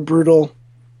seems a lot more brutal.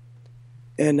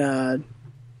 And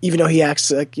even though he acts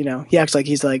like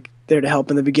he's like there to help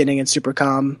in the beginning and super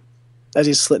calm as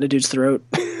he's slitting a dude's throat.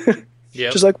 Yeah,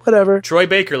 just like whatever. Troy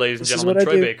Baker, ladies and gentlemen,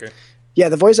 Troy Baker. Yeah,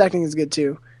 the voice acting is good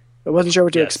too. I wasn't sure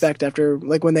what to expect after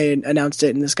when they announced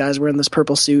it, and this guy's wearing this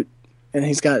purple suit, and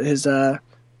he's got his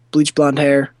bleach blonde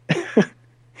hair.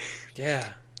 Yeah,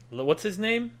 what's his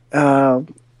name?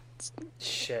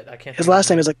 Shit, I can't. His last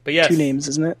name is like 2 names,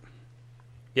 isn't it?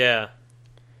 Yeah,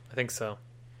 I think so.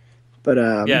 But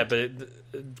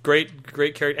great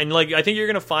character, and I think you're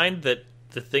gonna find that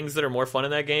the things that are more fun in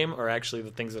that game are actually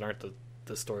the things that aren't the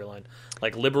storyline.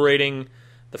 Like liberating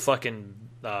the fucking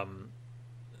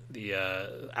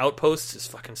the outposts is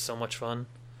fucking so much fun.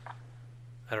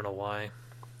 I don't know why,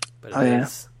 but it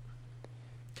is.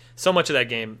 So much of that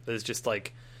game is just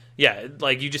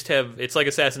you just have, it's like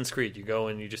Assassin's Creed. You go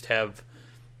and you just have,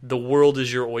 the world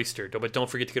is your oyster, but don't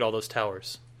forget to get all those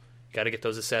towers. You got to get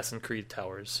those Assassin's Creed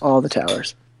towers. All the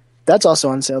towers. That's also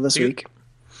on sale this week.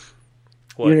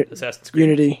 What? Assassin's Creed?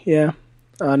 Unity, yeah.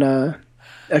 On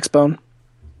Xbone.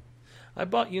 I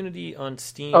bought Unity on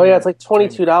Steam. Oh yeah, it's like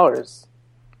 $22.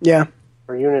 Yeah.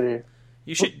 For Unity.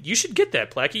 You should get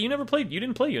that, Placky. You didn't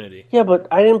play Unity. Yeah, but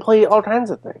I didn't play all kinds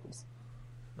of things.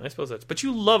 I suppose that's. But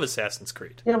you love Assassin's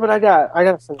Creed. Yeah, but I got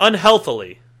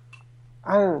unhealthily.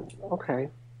 Okay.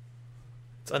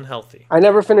 It's unhealthy. I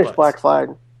never finished Black Flag.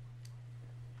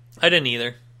 I didn't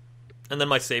either. And then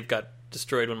my save got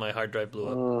destroyed when my hard drive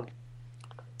blew up.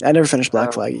 I never finished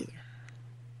Black Flag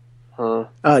either.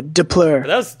 Deplore.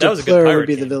 That was a good Deplore pirate would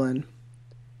be game. the villain.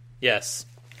 Yes.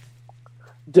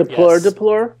 Deplore.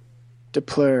 Deplore.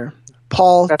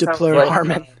 Paul Deplore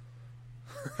Harmon.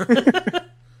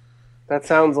 That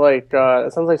sounds like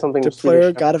something.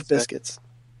 Deplore, God of Biscuits.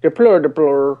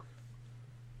 Deplore.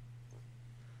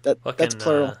 That's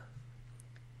plural.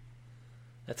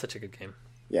 That's such a good game.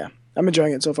 Yeah, I'm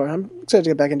enjoying it so far. I'm excited to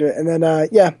get back into it. And then,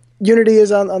 Unity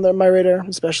is on my radar,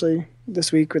 especially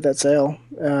this week with that sale.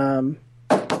 And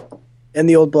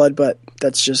the Old Blood, but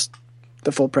that's just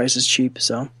the full price is cheap.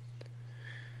 So,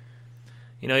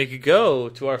 you could go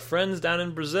to our friends down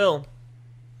in Brazil.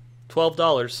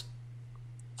 $12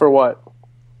 for what?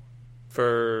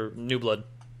 For New Blood.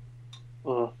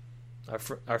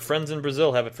 Our friends in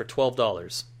Brazil have it for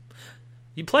 $12.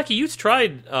 Placky, you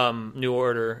tried New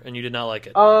Order and you did not like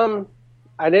it.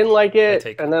 I didn't like it,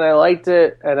 and then I liked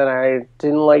it, and then I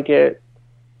didn't like it.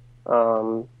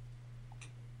 I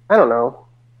don't know.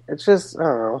 It's just I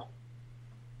don't know.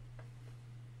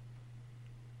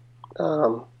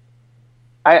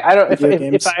 I don't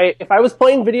if I was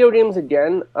playing video games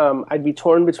again, I'd be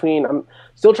torn between. I'm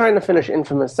still trying to finish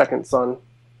Infamous Second Son,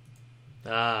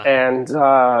 and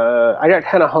I got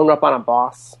kind of hung up on a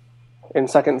boss in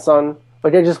Second Son.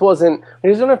 Like I just don't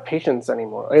have patience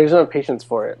anymore. Like, I just don't have patience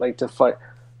for it. Like to fight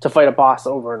a boss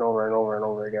over and over and over and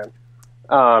over again.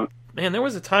 Man, there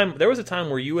was a time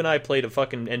where you and I played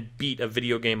and beat a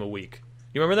video game a week.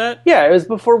 You remember that? Yeah, it was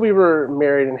before we were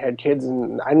married and had kids,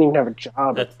 and I didn't even have a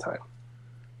job at the time.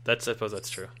 I suppose that's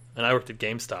true. And I worked at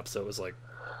GameStop, so it was like...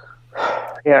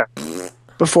 Yeah.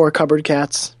 Before Cupboard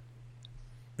Cats.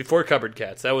 Before Cupboard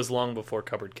Cats. That was long before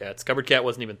Cupboard Cats. Cupboard Cat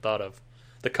wasn't even thought of.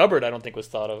 The cupboard, I don't think, was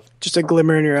thought of. Just a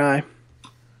glimmer in your eye.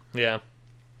 Yeah.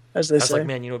 As they I say. was like,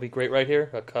 man, you know what would be great right here?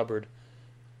 A cupboard.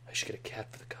 I should get a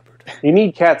cat for the cupboard. You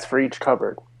need cats for each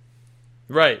cupboard.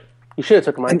 Right. You should have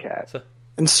took my cat.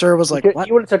 And Sir was like, what?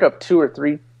 You would have took up 2 or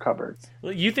 3 cupboards.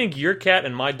 You think your cat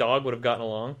and my dog would have gotten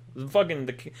along?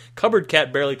 The cupboard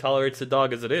cat barely tolerates the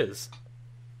dog as it is.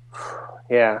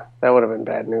 Yeah, that would have been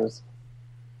bad news.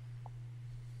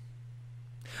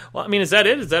 Well, I mean, is that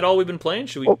it? Is that all we've been playing?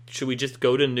 Should we just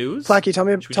go to news? Flaky, tell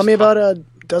me about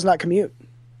Does Not Commute.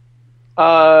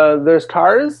 There's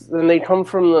cars, and they come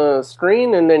from the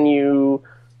screen, and then you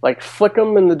flick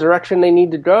them in the direction they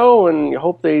need to go, and you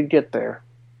hope they get there.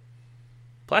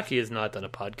 Placky has not done a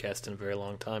podcast in a very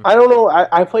long time. I don't know.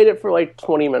 I played it for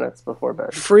 20 minutes before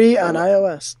bed. Free on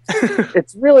iOS.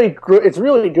 It's really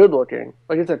good looking.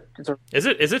 Is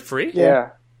it free? Yeah.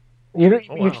 You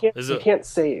can't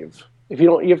save. If you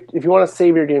want to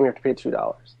save your game, you have to pay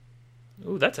 $2.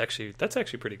 Ooh, that's actually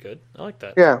pretty good. I like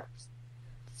that. Yeah.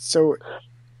 So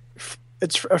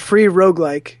it's a free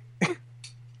roguelike.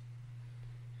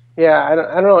 Yeah, I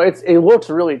don't know. It looks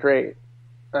really great.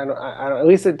 I don't, at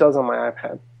least it does on my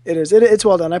iPad. It is. It's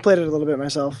well done. I played it a little bit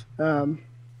myself. You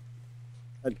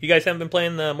guys haven't been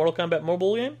playing the Mortal Kombat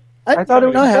mobile game? I thought it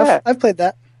was bad. I've played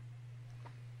that.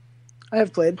 I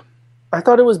have played. I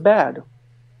thought it was bad.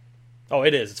 Oh,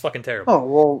 it is. It's fucking terrible. Oh,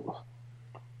 well.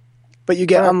 But you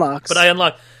get unlocks.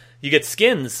 But you get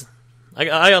skins.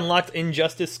 I unlocked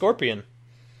Injustice Scorpion,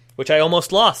 which I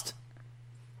almost lost.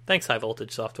 Thanks, High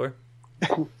Voltage Software.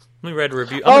 Let me write a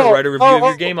review. I'm going to write a review of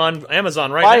your game on Amazon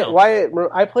now.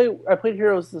 I played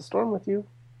Heroes of the Storm with you.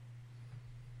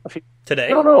 Today? I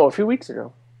don't know, a few weeks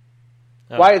ago.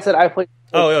 Oh. Wyatt said I played...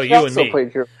 you and me.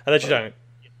 Played Heroes. I thought you were talking...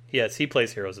 Yes, he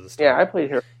plays Heroes of the Storm. Yeah, I played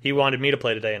Heroes. He wanted me to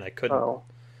play today, and I couldn't. Oh.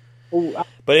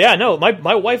 But yeah, no,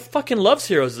 my wife fucking loves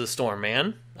Heroes of the Storm,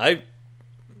 man. I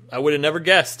would have never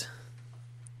guessed.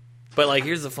 But,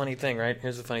 here's the funny thing, right?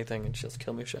 Here's the funny thing, and she'll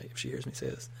kill me if she hears me say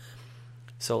this.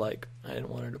 So, I didn't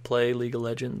want her to play League of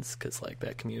Legends, because,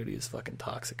 that community is fucking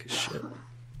toxic as shit.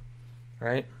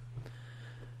 Right?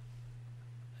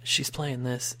 She's playing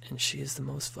this, and she is the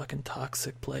most fucking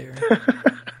toxic player.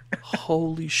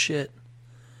 Holy shit.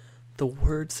 The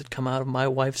words that come out of my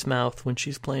wife's mouth when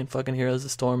she's playing fucking Heroes of the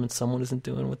Storm and someone isn't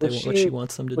doing what she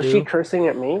wants them to do. Was she cursing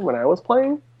at me when I was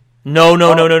playing?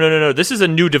 No. This is a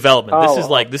new development.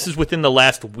 This is within the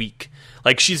last week.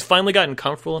 She's finally gotten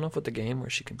comfortable enough with the game where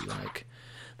she can be like,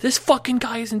 this fucking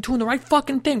guy isn't doing the right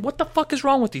fucking thing. What the fuck is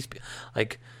wrong with these people?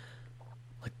 What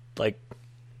the?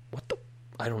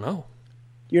 I don't know.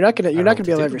 You're not gonna be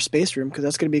able to have your space room because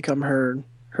that's gonna become her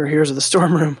Heroes of the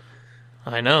Storm room.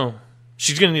 I know.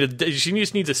 She's gonna she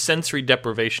just needs a sensory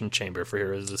deprivation chamber for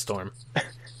Heroes of the Storm.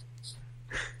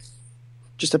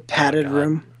 Just a padded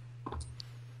room.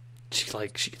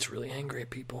 She gets really angry at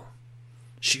people.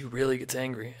 She really gets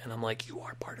angry, and I'm like, you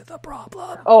are part of the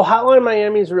problem. Oh, Hotline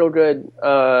Miami's real good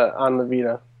on the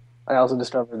Vita. I also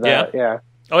discovered that. Yeah.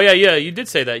 Oh yeah. You did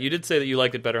say that. You did say that you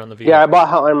liked it better on the Vita. Yeah, I bought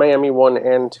Hotline Miami 1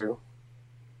 and 2.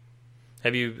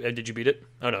 Did you beat it?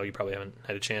 Oh no, you probably haven't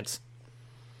had a chance.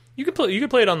 You could play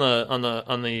it on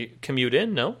the commute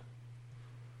in, no?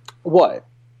 What?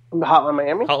 Hotline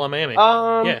Miami? Hotline Miami.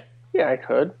 Yeah. Yeah, I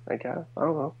could. I guess. I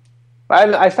don't know.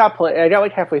 I stopped playing. I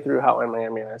got halfway through Hotline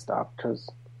Miami and I stopped because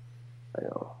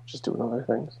just doing other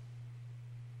things.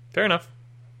 Fair enough.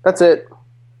 That's it.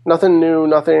 Nothing new.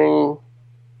 Nothing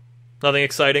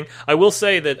exciting. I will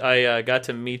say that I got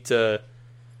to meet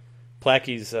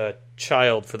Placky's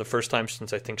child for the first time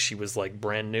since I think she was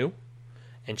brand new,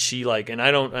 and she and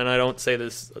I don't say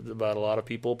this about a lot of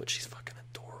people, but she's fucking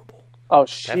adorable. Oh,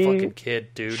 that fucking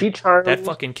kid, dude. That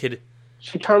fucking kid.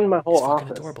 She charmed my whole office.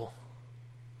 Fucking adorable.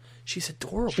 She's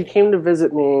adorable. She came to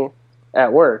visit me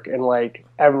at work, and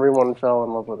everyone fell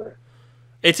in love with her.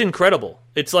 It's incredible.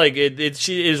 It's like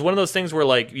she is one of those things where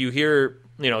like you hear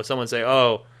someone say,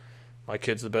 "Oh, my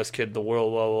kid's the best kid in the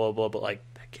world," blah blah blah, but like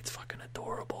that kid's fucking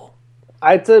adorable.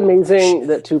 It's amazing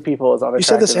that two people is unattractive. You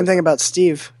said the same thing about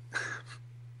Steve.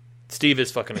 Steve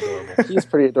is fucking adorable. He's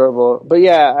pretty adorable, but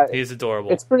yeah, He's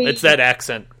adorable. It's pretty. It's that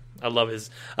accent. I love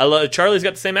Charlie's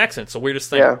got the same accent. It's the weirdest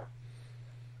thing. Yeah.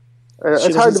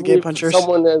 It's hard to believe punchers.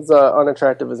 someone as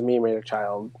unattractive as me made a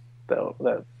child,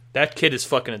 though. That kid is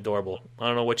fucking adorable. I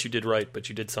don't know what you did right, but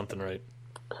you did something right.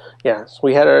 Yes,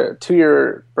 we had a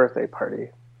 2-year birthday party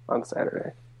on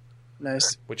Saturday.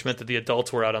 Nice. Which meant that the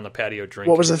adults were out on the patio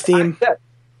drinking. What was the theme?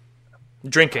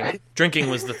 Drinking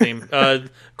was the theme.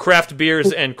 Craft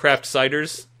beers and craft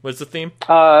ciders was the theme.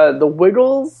 The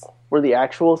Wiggles were the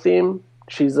actual theme.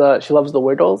 She loves the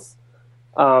Wiggles.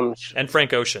 And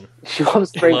Frank Ocean. She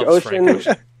loves Frank Loves Ocean Frank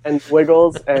Ocean. and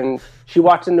Wiggles, and she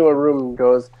walked into a room and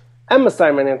goes, "Emma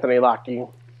Simon Anthony Lockie."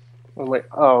 I'm like,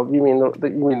 "Oh, you mean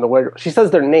the Wiggles?" She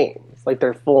says their names, like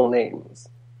their full names,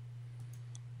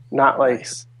 not like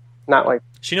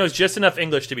She knows just enough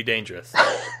English to be dangerous.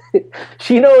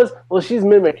 she knows. Well, she's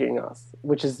mimicking us,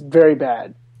 which is very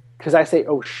bad because I say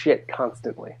 "oh shit"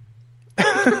 constantly.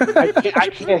 I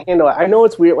can't handle it. I know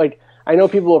it's weird. Like I know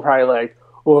people will probably like,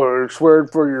 or swear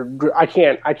for your. I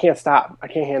can't stop. I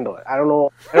can't handle it. I don't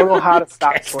know how to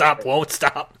stop. Can't stop. Won't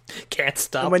stop. Can't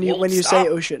stop. And when you stop. say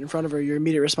 "oh shit" in front of her, your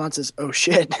immediate response is "oh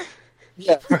shit."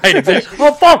 Yeah. Right. Exactly.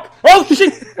 Oh fuck. Oh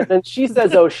shit. And then she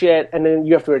says "oh shit," and then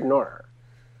you have to ignore her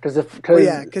because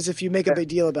Because if you make a big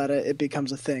deal about it, it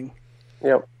becomes a thing.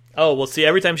 Yep. Oh well. See,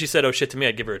 every time she said "oh shit" to me,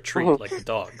 I'd give her a treat, like the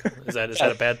dog. Is that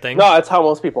a bad thing? No, that's how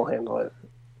most people handle it.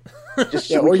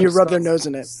 Or you rub their nose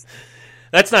in it.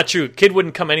 That's not true. Kid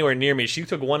wouldn't come anywhere near me. She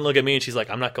took one look at me and she's like,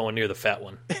 "I'm not going near the fat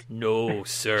one." No,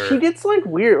 sir. She gets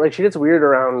weird. Like she gets weird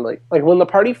around like when the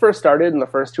party first started and the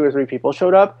first 2 or 3 people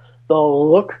showed up. The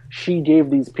look she gave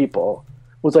these people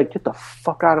was like, "Get the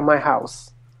fuck out of my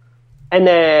house." And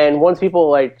then once people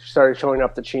like started showing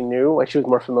up that she knew, like she was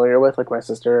more familiar with, like my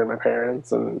sister and my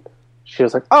parents, and she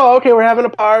was like, "Oh, okay, we're having a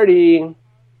party."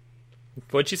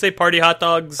 What'd she say? Party hot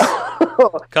dogs,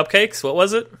 cupcakes. What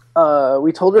was it?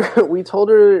 We told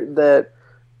her that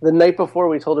the night before.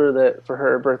 We told her that for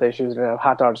her birthday she was gonna have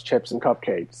hot dogs, chips, and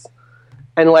cupcakes.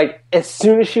 And like as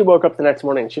soon as she woke up the next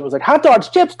morning, she was like, "Hot dogs,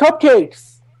 chips,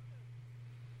 cupcakes."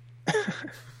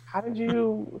 How did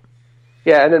you?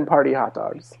 Yeah, and then party hot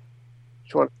dogs.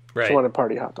 She wanted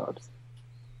party hot dogs.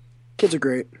 Kids are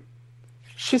great.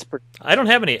 She's pretty. I don't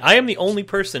have any. I am the only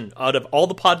person out of all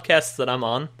the podcasts that I'm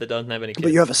on that doesn't have any kids.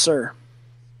 But you have a sir.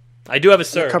 I do have a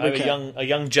sir. I cupboard have a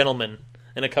young gentleman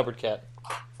and a cupboard cat.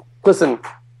 Listen,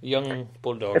 A young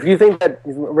bulldog. if you think that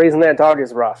raising that dog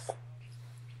is rough,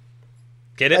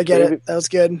 Get it? I get it. That was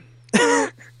good.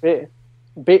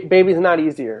 baby's not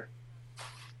easier.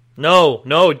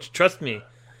 No, trust me.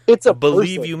 It's a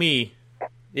Believe person. you me.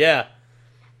 Yeah.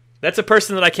 That's a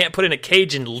person that I can't put in a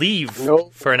cage and leave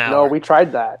for an hour. No, we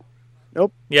tried that.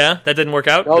 Yeah, that didn't work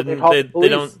out. No, they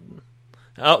don't.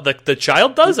 Oh, the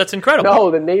child does. That's incredible.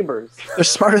 No, the neighbors. They're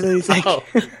smarter than you think. Oh.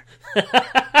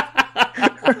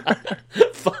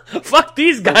 Fuck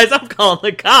these guys! I'm calling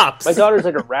the cops. My daughter's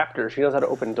like a raptor. She knows how to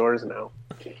open doors now.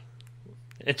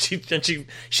 And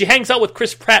she hangs out with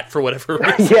Chris Pratt for whatever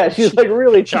reason. Yeah, she's like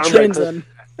really She charmed. trains them.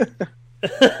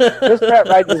 Chris Pratt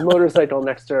rides his motorcycle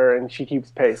next to her, and she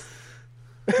keeps pace.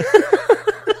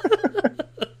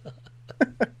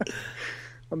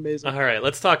 Amazing. All right,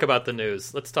 let's talk about the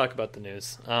news.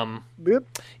 Yep.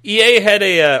 EA had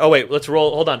a. Let's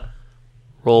roll. Hold on.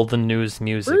 Roll the news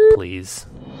music, please.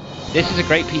 This is a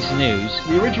great piece of news.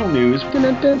 The original news.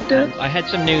 I had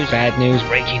some news, bad news,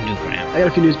 breaking new ground. I got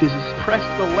a few news pieces. Press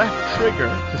the left trigger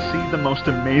to see the most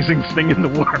amazing thing in the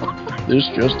world. This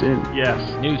just in. Yes.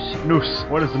 News.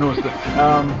 What is the news?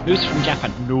 News from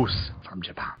Japan. News from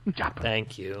Japan.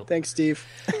 Thank you. Thanks, Steve.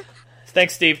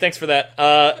 Thanks, Steve. Thanks for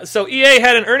that. So EA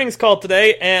had an earnings call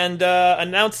today and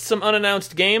announced some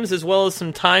unannounced games as well as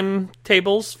some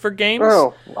timetables for games.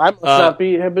 Oh, I must not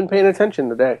have been paying attention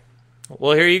today.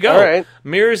 Well, here you go. All right.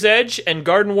 Mirror's Edge and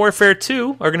Garden Warfare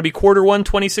 2 are going to be Q1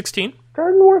 2016.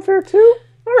 Garden Warfare 2?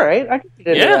 All right, I can get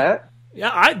into that.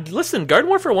 Yeah, listen, Garden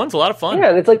Warfare 1's a lot of fun. Yeah,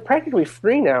 and it's like practically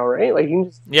free now, right? Like you can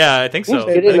just Yeah, I think so. You I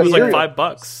can think get it was like into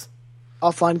 $5.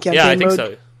 Offline campaign Yeah, I think mode.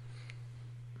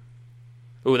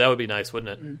 so. Ooh, that would be nice,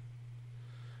 wouldn't it?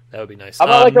 That would be nice. How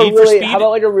about Need for Speed? how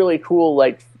about like a really cool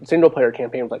like single player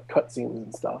campaign with like cutscenes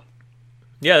and stuff?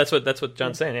 Yeah, that's what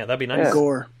John's saying. Yeah, that'd be nice. Yeah.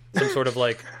 Gore. Some sort of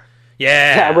like,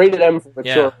 Yeah, rated M for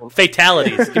mature. yeah,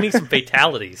 fatalities. Give me some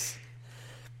fatalities.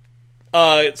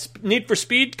 Need for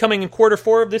Speed coming in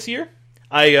Q4 of this year.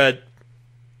 I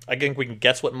think we can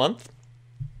guess what month.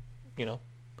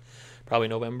 probably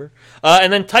November.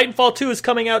 And then Titanfall 2 is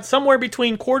coming out somewhere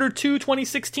between Q2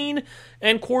 2016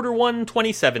 and Q1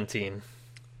 2017.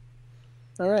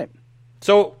 All right.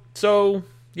 So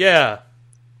yeah.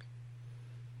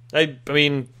 I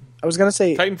mean, I was gonna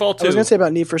say Titanfall 2. I was gonna say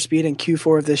about Need for Speed in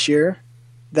Q4 of this year.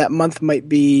 That month might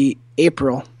be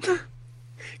April,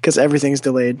 because everything's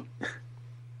delayed.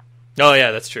 Oh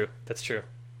yeah, that's true.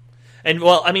 And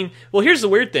here's the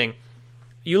weird thing.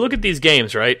 You look at these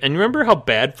games, right? And remember how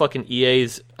bad fucking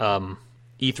EA's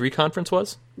E3 conference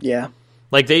was? Yeah.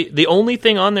 Like the only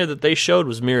thing on there that they showed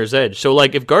was Mirror's Edge. So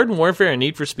like if Garden Warfare and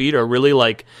Need for Speed are really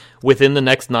like within the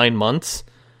next 9 months,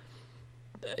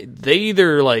 they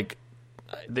either like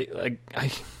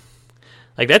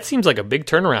that seems like a big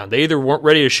turnaround. They either weren't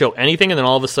ready to show anything and then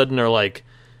all of a sudden are like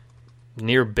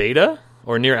near beta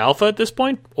or near alpha at this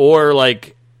point, or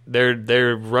like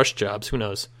they're rush jobs. Who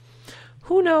knows?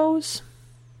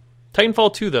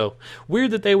 Titanfall 2 though.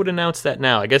 Weird that they would announce that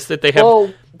now. I guess that they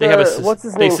have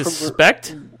they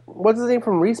suspect. What's his name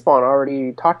from Respawn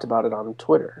already talked about it on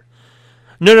Twitter.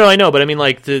 No, I know, but I mean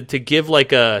like to give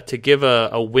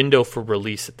a window for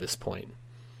release at this point.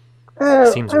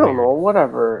 Seems I don't weird. know,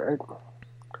 whatever.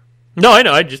 No, I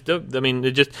know. The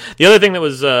other thing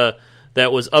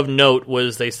that was of note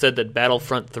was they said that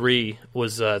Battlefront 3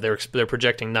 was they're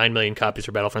projecting 9 million copies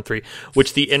for Battlefront 3,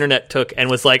 which the internet took and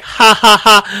was like, ha ha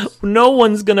ha, no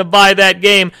one's gonna buy that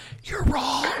game. You're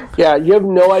wrong. Yeah, you have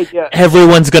no idea.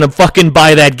 Everyone's gonna fucking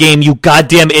buy that game, you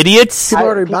goddamn idiots. People are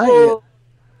already buying it.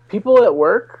 People at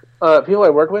work, people I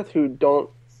work with who don't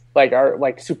are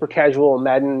like super casual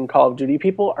Madden Call of Duty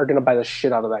people are gonna buy the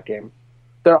shit out of that game.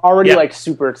 They're already like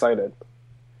super excited.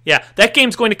 Yeah, that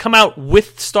game's going to come out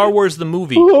with Star Wars the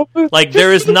movie. Like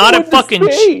there is not a fucking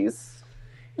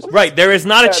right. There is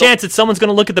not a chance that someone's going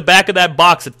to look at the back of that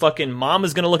box. That fucking mom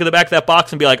is going to look at the back of that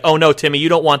box and be like, "Oh no, Timmy, you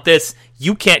don't want this.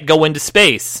 You can't go into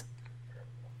space."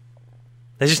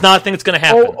 That's just not a thing that's going to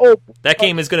happen. That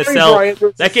game is going to sell. Brian,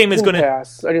 that game is going to.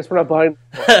 I guess we're not buying.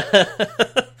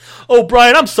 Oh,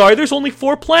 Brian, I'm sorry. There's only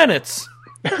 4 planets.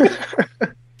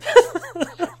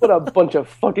 What a bunch of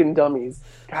fucking dummies.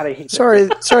 God, I hate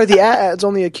that. Sorry, the ad's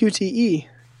only a QTE.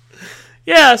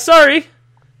 Yeah, sorry.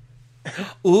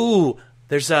 Ooh,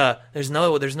 there's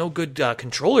no good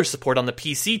controller support on the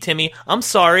PC, Timmy. I'm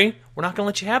sorry. We're not going to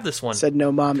let you have this one. Said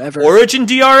no mom ever. Origin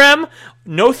DRM?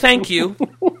 No, thank you.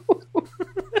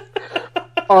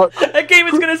 That game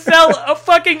is going to sell a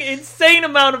fucking insane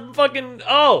amount of fucking...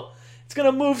 Oh, it's going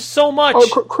to move so much.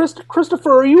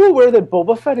 Christopher, are you aware that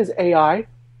Boba Fett is AI?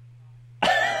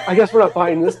 I guess we're not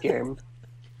buying this game.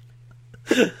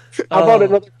 How about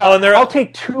another? I'll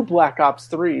take 2 Black Ops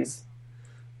 3s.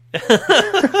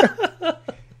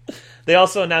 They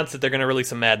also announced that they're going to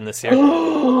release a Madden this year,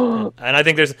 and I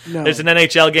think there's an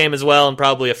NHL game as well, and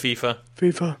probably a FIFA.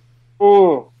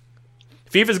 Mm.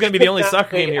 FIFA's going to be the only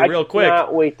soccer game here, real quick. I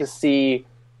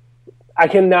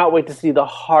cannot wait to see the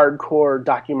hardcore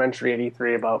documentary at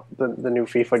E3 about the new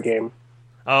FIFA game.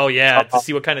 Oh yeah, to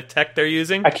see what kind of tech they're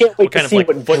using. I can't wait to see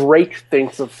what Drake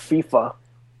thinks of FIFA.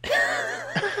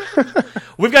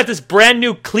 We've got this brand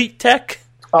new cleat tech.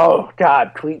 Oh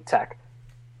God, cleat tech.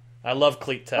 I love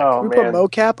cleat tech. Oh, Can we put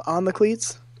mocap on the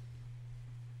cleats?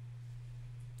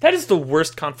 That is the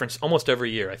worst conference almost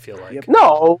every year, I feel like. Yep.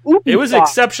 No, it was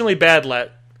exceptionally bad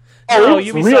it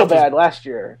was real bad last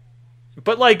year.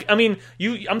 But like, I mean,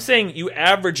 I'm saying you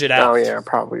average it out. Oh yeah,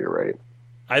 probably you're right.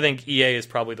 I think EA is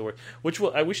probably the worst. We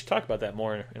should talk about that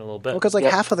more in a little bit. Well, because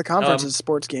half of the conference is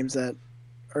sports games that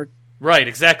are... Right,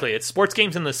 exactly. It's sports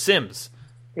games and The Sims.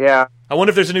 Yeah. I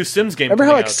wonder if there's a new Sims game Remember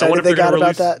coming how out. excited they got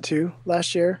about that, too,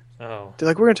 last year? Oh. They're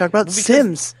like, we're going to talk about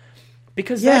Sims.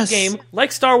 Because that game,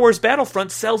 like Star Wars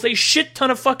Battlefront, sells a shit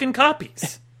ton of fucking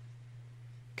copies.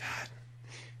 God.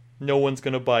 No one's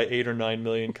going to buy 8 or 9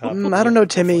 million copies. I don't know,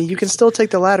 Timmy. You can still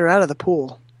take the ladder out of the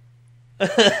pool.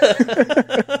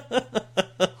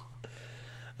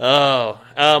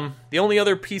 The only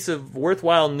other piece of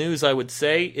worthwhile news I would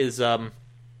say is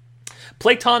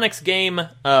Playtonic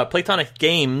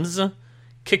Games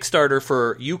Kickstarter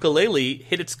for Yooka-Laylee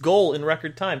hit its goal in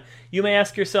record time. You may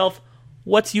ask yourself,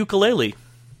 what's Yooka-Laylee?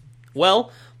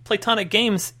 Well, Playtonic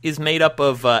Games is made up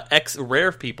of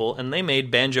ex-Rare people, and they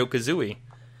made Banjo-Kazooie.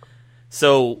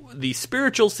 So the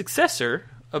spiritual successor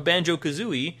of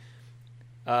Banjo-Kazooie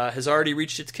has already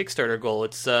reached its Kickstarter goal.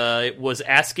 It was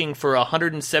asking for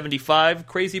 175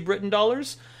 Crazy Britain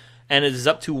dollars, and it is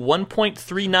up to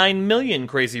 1.39 million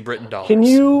Crazy Britain dollars. Can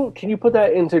you put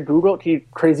that into Google? Can you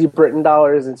Crazy Britain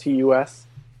dollars into US?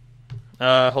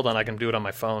 Hold on, I can do it on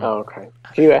my phone. Oh, okay.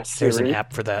 Can you ask Siri? There's an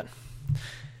app for that.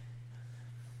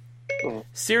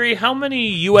 Siri, how many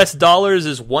U.S. dollars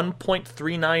is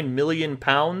 1.39 million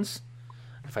pounds?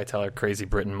 If I tell her crazy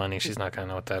Britain money, she's not going to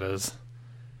know what that is.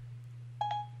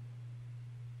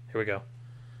 Here we go.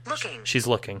 Looking. She's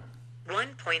looking.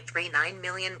 1.39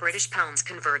 million British pounds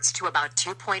converts to about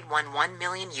 2.11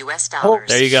 million US Oh, dollars.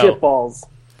 There you go. Shitballs.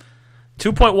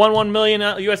 2.11 million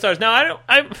U.S. dollars. Now,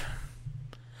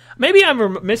 maybe I'm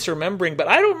misremembering, but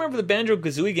I don't remember the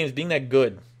Banjo-Kazooie games being that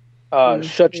good.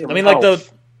 Shut your I mean, like,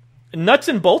 mouth. the Nuts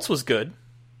and Bolts was good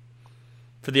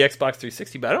for the Xbox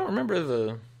 360, but I don't remember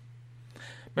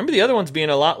the other ones being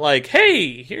a lot like,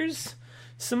 hey, here's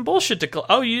some bullshit to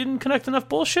oh, you didn't connect enough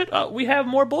bullshit? Oh, we have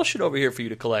more bullshit over here for you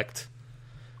to collect.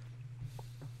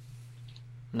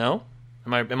 No?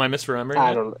 Am I misremembering?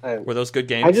 I that? don't. Were those good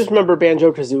games? I just remember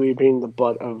Banjo Kazooie being the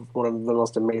butt of one of the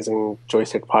most amazing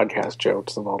joystick podcast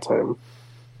jokes of all time.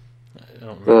 I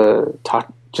don't remember.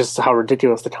 Just how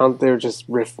ridiculous they're just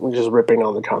ripping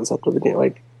on the concept of the game,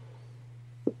 like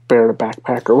bear in a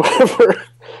backpack or whatever.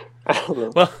 I don't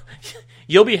know. Well,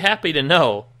 you'll be happy to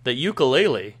know that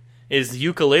ukulele is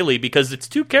ukulele because it's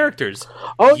two characters.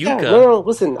 Oh Yuka yeah, no,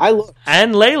 listen, I looked.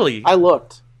 and Lele. I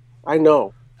looked. I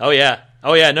know. Oh yeah.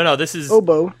 No. This is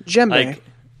Oboe, djembe. like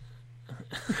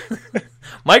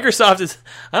Microsoft is.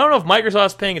 I don't know if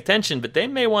Microsoft's paying attention, but they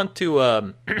may want to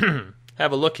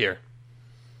have a look here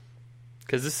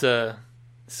because this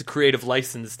is a creative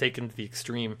license taken to the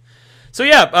extreme. So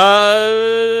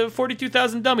yeah,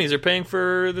 42,000 dummies are paying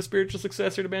for the spiritual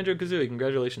successor to Banjo-Kazooie.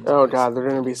 Congratulations. Oh guys. god, they're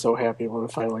gonna be so happy when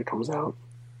it finally comes out.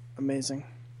 Amazing.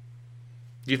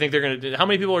 Do you think they're gonna? How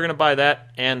many people are gonna buy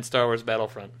that and Star Wars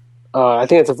Battlefront? I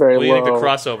think it's a very What do you low. think the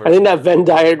crossover? I think that Venn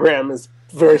diagram is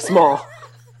very small.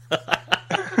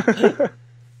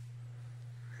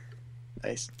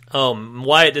 Nice.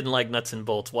 Wyatt didn't like Nuts and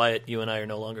Bolts. Wyatt, you and I are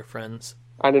no longer friends.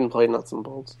 I didn't play Nuts and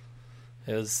Bolts.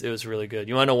 It was really good.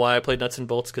 You want to know why I played Nuts and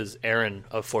Bolts? Because Aaron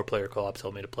of 4-Player Co-op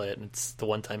told me to play it, and it's the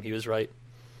one time he was right.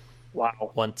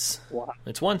 Wow. Once. Wow.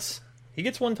 It's once. He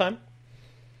gets one time.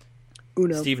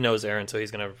 Uno. Steve knows Aaron, so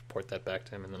he's going to report that back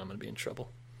to him, and then I'm going to be in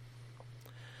trouble.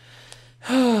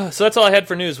 So that's all I had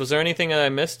for news. Was there anything I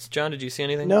missed? John, did you see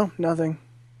anything? No, nothing.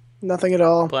 Nothing at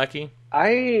all. Blackie?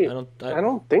 I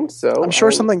don't think so. I'm sure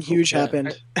something huge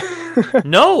happened.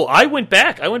 No, I went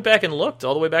back. I went back and looked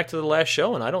all the way back to the last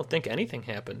show, and I don't think anything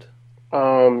happened.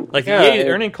 Like yeah, the EA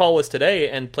earning call was today,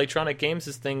 and Playtronic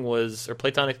Games' thing was, or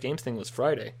Playtonic Games' thing was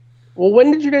Friday. Well,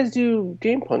 when did you guys do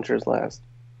Game Punchers last?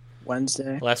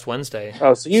 Wednesday. Last Wednesday.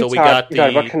 Oh, so you talked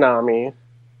about Konami.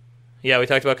 Yeah, we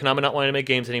talked about Konami not wanting to make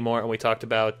games anymore, and we talked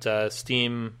about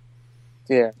Steam.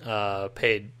 Yeah.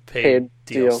 Paid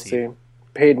DLC.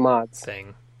 Paid mods.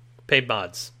 Thing. Paid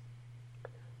mods.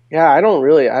 Yeah, I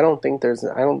don't think there.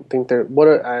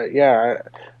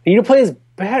 You to play as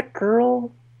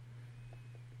Batgirl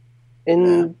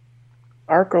in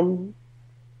Arkham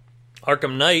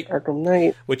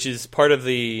Knight, which is part of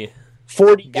the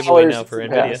 $40 giveaway now for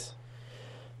pass.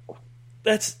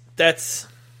 Nvidia.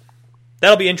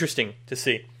 That'll be interesting to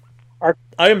see.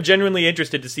 I am genuinely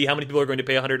interested to see how many people are going to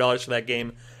pay $100 for that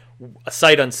game,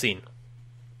 sight unseen.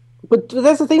 But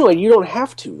that's the thing. Like, you don't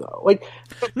have to though. Like,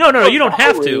 no, you don't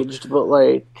have to. But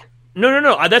like,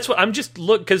 no. That's what I'm just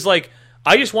because like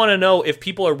I just want to know if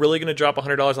people are really going to drop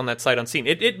 $100 on that sight unseen.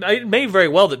 It may very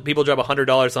well that people drop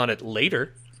 $100 on it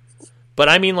later. But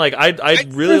I mean, like,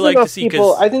 I'd really like to see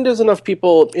because I think there's enough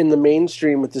people in the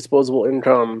mainstream with disposable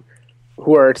income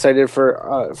who are excited for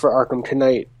Arkham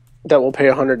Knight that will pay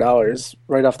 $100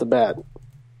 right off the bat.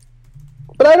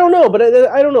 But I don't know.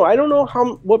 I don't know. I don't know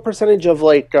what percentage of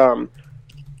like how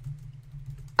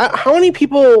many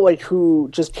people like who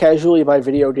just casually buy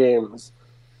video games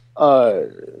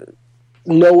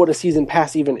know what a season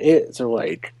pass even is, or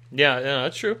like yeah,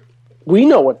 that's true. We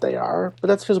know what they are, but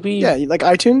that's because like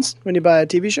iTunes when you buy a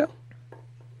TV show.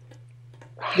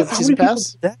 You get the season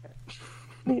pass. Yeah.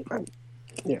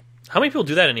 How many people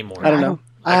do that anymore? I don't know.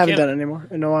 I haven't done it anymore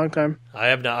in a long time. I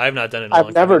have not done it in a long time.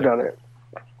 I've never done it.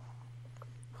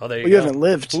 Oh, there you go. You haven't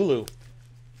lived. Hulu.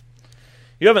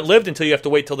 You haven't lived until you have to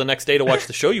wait till the next day to watch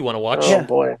the show you want to watch. Oh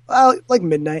boy. Well, like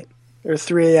midnight or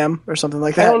 3 a.m. or something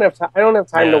like that. I don't have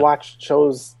time to watch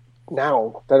shows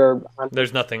now that are on.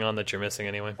 There's nothing on that you're missing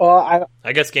anyway. Well,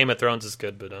 I guess Game of Thrones is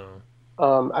good, but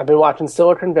I've been watching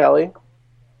Silicon Valley.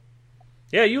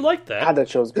 Yeah, you like that. God, that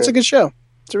show's good. It's a good show.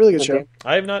 It's a really good show.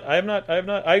 I have not.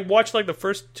 I watched like the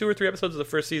first 2 or 3 episodes of the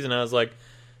first season, and I was like,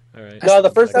 all right. No, the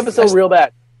first episode was real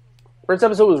bad. First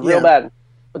episode was real bad,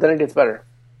 but then it gets better.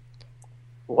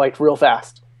 Like real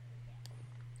fast.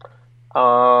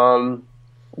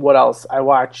 What else? I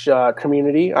watch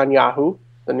Community on Yahoo,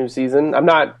 the new season. I'm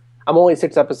only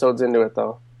 6 episodes into it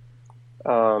though.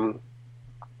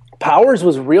 Powers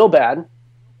was real bad.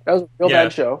 That was a real Yeah.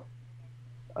 bad show.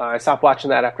 I stopped watching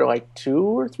that after like 2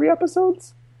 or 3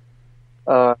 episodes.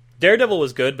 Daredevil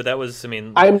was good, but that was, I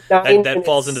mean, I'm 9 that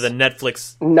falls into the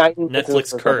Netflix 9 minutes into the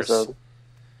Netflix first curse. episode.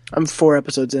 I'm 4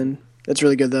 episodes in. It's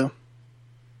really good though.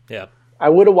 Yeah. I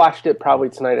would have watched it probably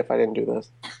tonight if I didn't do this.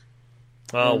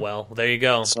 Oh, well, there you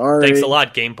go. Sorry. Thanks a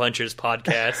lot, Game Punchers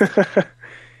podcast.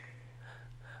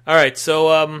 All right,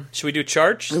 so should we do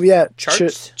charts? Yeah,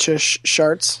 Charts?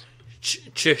 charts.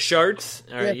 Charts?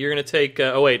 All right, Yeah. you're going to take...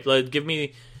 give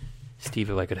me...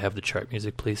 Steve, if I could have the chart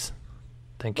music, please.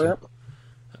 Thank you. Yep.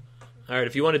 All right,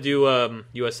 if you want to do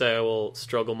USA, I will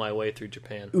struggle my way through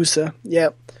Japan. USA.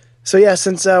 Yep. So yeah,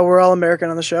 since we're all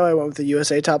American on the show, I went with the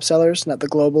USA top sellers, not the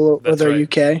global or That's the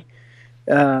right. UK.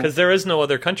 Because there is no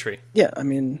other country. Yeah, I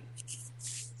mean,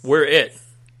 We're it.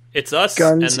 It's us.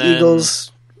 guns, and then,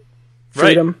 eagles, Right.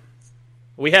 freedom.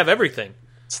 We have everything.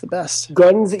 It's the best.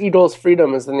 Guns, Eagles,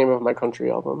 Freedom is the name of my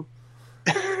country album.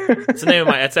 It's the name of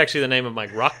my. That's actually the name of my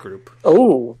rock group.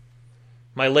 Oh,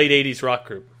 My late '80s rock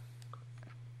group.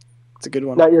 It's a good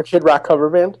one. not your Kid Rock cover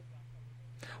band?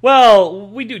 Well,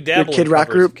 we do dabble Kid in Rock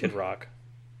covers of group? Kid Rock.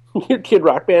 Your Kid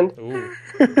Rock band? Ooh,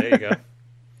 there you go.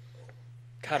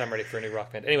 God, I'm ready for a new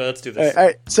rock band. Anyway, let's do this. All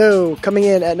right. So coming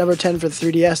in at number 10 for the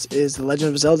 3DS is The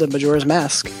Legend of Zelda: Majora's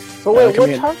Mask. So wait,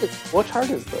 coming what chart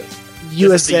is this? This is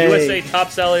USA, the USA top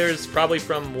sellers, probably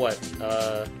from what?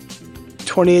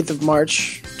 28th of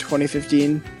March,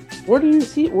 2015. Where do you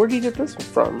get this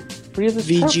from? Where do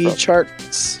you get this chart VG from?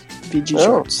 charts. VG Oh.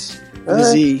 charts. With a Alright.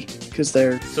 Z, because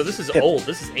they're So this is Yep. old.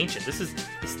 This is ancient.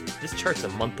 This chart's a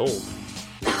month old.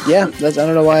 yeah. That's I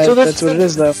don't know why that's what it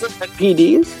is though.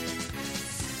 PDs?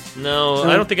 No,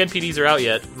 I don't think NPDs are out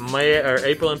yet.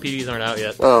 April NPDs aren't out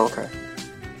yet. Oh, okay.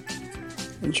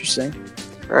 Interesting.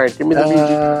 All right, give me the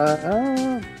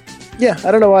VG. Yeah,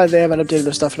 I don't know why they haven't updated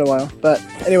their stuff in a while. But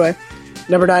anyway,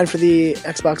 number 9 for the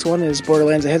Xbox One is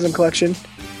Borderlands: A Hidden Collection.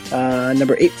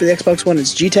 Number 8 for the Xbox One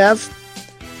is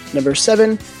GTAV. Number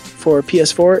 7 for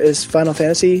PS4 is Final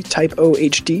Fantasy Type O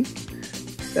HD.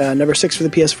 Number 6 for the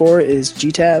PS4 is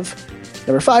GTAV.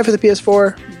 Number 5 for the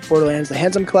PS4, Borderlands: The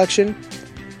Handsome Collection.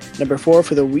 Number 4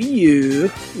 for the Wii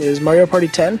U is Mario Party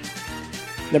 10.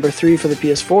 Number 3 for the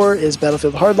PS4 is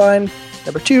Battlefield Hardline.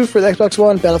 Number 2 for the Xbox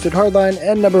One, Battlefield Hardline.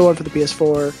 And number 1 for the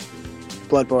PS4,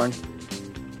 Bloodborne.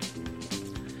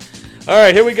 All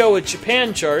right, here we go with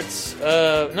Japan charts.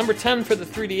 Number 10 for the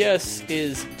 3DS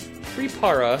is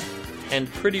Prepara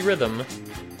and Pretty Rhythm.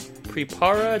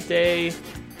 Prepara de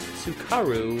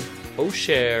Sukaru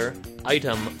Osher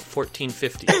Item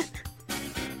 1450.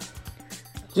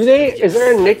 Is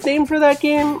there a nickname for that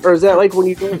game, or is that like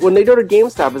when they go to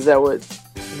GameStop? Is that what?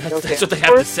 That's what they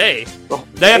have to say. Oh,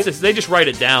 They just write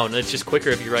it down. It's just quicker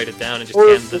if you write it down and just Or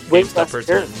hand the wait, GameStop that's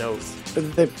person fair. a note.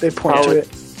 They point to it.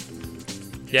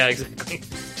 Yeah, exactly.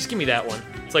 Just give me that one.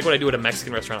 It's like what I do at a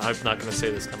Mexican restaurant. I'm not going to say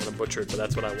this. I'm going to butcher it, but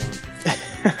that's what I want.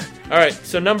 All right,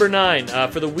 so number 9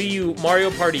 for the Wii U,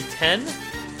 Mario Party 10.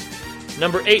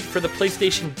 Number 8 for the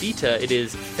PlayStation Vita, it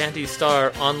is Phantasy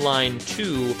Star Online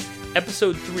 2,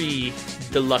 Episode 3,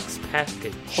 Deluxe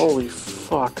Package. Holy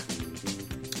fuck!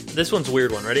 This one's a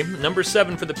weird one. Ready? Number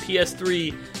 7 for the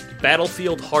PS3,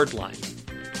 Battlefield Hardline.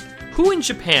 Who in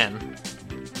Japan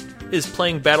is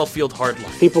playing Battlefield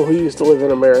Hardline? People who used to live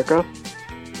in America.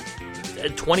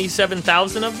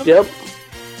 27,000 of them? Yep.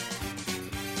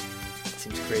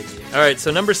 Seems crazy. All right,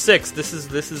 so number 6. This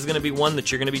is going to be one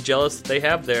that you're going to be jealous that they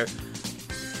have there.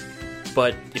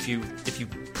 But if you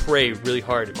pray really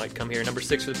hard, it might come here. Number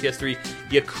 6 for the PS3,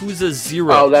 Yakuza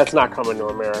 0. Oh, that's not coming to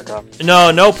America.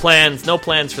 No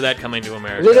plans for that coming to They'd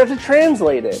America. have to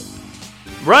translate it.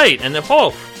 Right, and the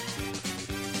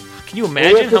can you They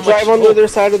imagine have to how drive much? on the other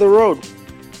side of the road.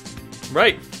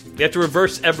 Right, you have to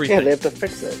reverse everything. Yeah, they have to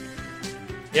fix it.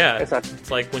 Yeah, It's not-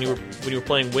 it's like when you were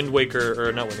playing Wind Waker,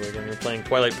 or not Wind Waker, when you were playing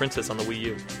Twilight Princess on the Wii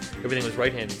U. Everything was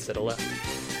right-handed instead of left.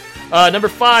 Number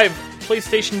 5,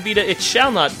 PlayStation Vita, It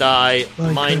Shall Not Die,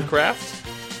 Minecraft.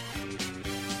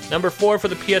 Number 4 for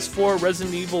the PS4,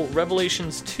 Resident Evil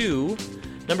Revelations 2.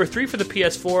 Number 3 for the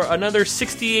PS4, another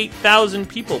 68,000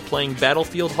 people playing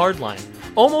Battlefield Hardline.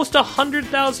 Almost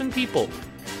 100,000 people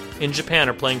in Japan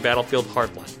are playing Battlefield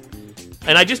Hardline.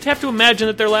 And I just have to imagine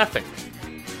that they're laughing.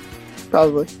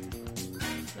 Probably.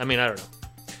 I mean, I don't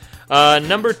know.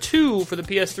 Number 2 for the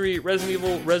PS3, Resident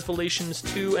Evil Revelations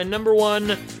 2. And number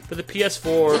 1 for the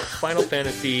PS4, Final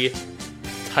Fantasy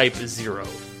Type 0.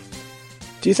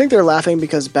 Do you think they're laughing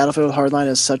because Battlefield Hardline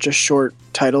is such a short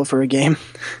title for a game?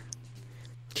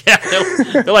 Yeah,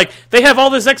 they're like, they have all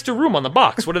this extra room on the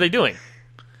box. What are they doing?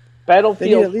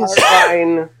 Battlefield at least-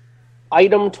 Hardline,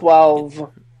 Item 12.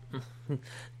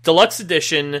 Deluxe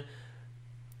Edition,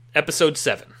 Episode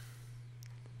 7.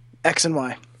 X and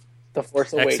Y. The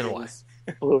Force X and Awakens.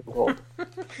 Blue and gold.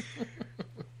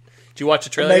 Did you watch the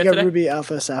trailer yet Omega today? Ruby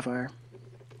Alpha Sapphire.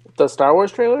 The Star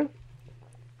Wars trailer?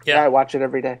 Yeah. I watch it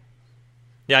every day.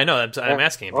 Yeah, I know. I'm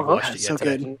asking if you Uh-huh. watched it That's yet so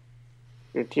today.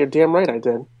 good. You're damn right I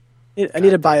did. I need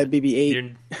to buy a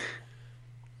BB-8.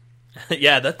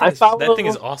 Yeah, that thing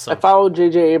is awesome. I follow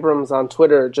J.J. Abrams on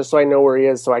Twitter just so I know where he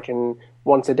is, so I can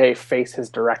once a day face his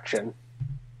direction.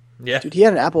 Yeah, Dude, he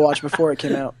had an Apple Watch before it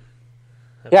came out.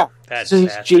 Yeah, That's so he's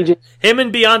bastard. J.J. Him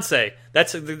and Beyonce.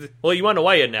 That's well. You want to know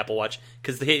why he had an Apple Watch?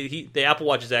 Because the Apple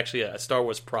Watch is actually a Star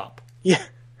Wars prop. Yeah.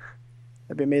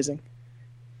 That'd be amazing.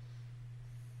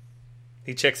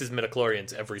 He checks his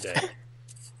midichlorians every day.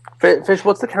 Fish,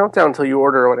 what's the countdown until you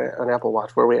order an Apple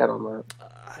Watch? Where are we at on that?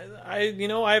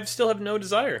 I still have no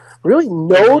desire. Really,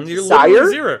 no You're desire?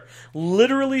 literally zero.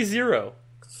 Literally zero.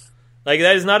 Like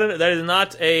that's not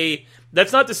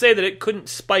to say that it couldn't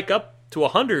spike up to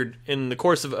 100 in the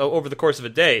course of over the course of a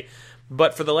day,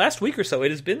 but for the last week or so,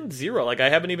 it has been zero. Like I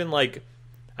haven't even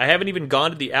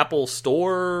gone to the Apple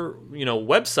Store,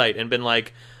 website and been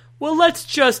like, well, let's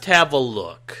just have a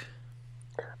look.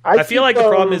 I feel like the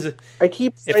problem is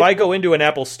if I go into an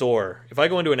Apple Store,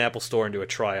 and do a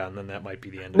try on, then that might be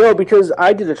the end of it. No, because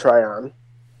I did a try on,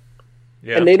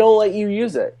 Yeah. and they don't let you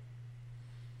use it.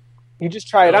 You just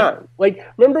try it Really? on. Like,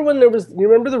 remember when you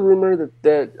remember the rumor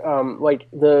that like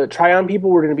the try on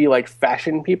people were going to be like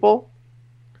fashion people?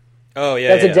 Oh yeah,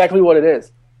 That's yeah. exactly what it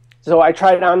is. So I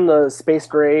tried on the space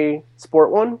gray sport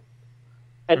one,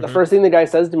 and the first thing the guy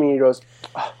says to me, he goes,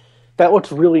 "Oh, that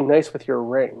looks really nice with your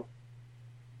ring."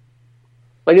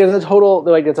 Like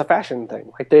it's a fashion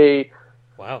thing. Like they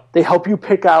help you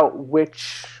pick out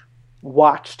which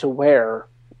watch to wear,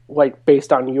 like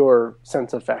based on your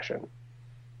sense of fashion.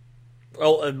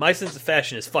 Well, my sense of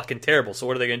fashion is fucking terrible. So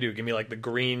what are they going to do? Give me like the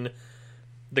gold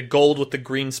with the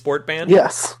green sport band?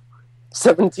 Yes,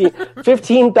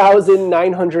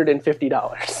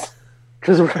 $15,950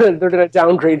 because they're going to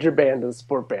downgrade your band to the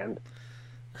sport band.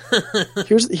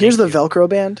 Here's the Velcro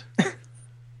band.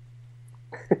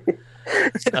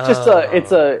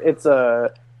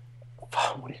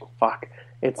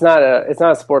 It's not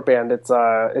a sport band. It's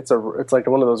like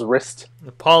one of those wrist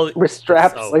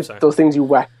straps, sorry. those things you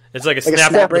whack. It's like a Like a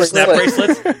snap snap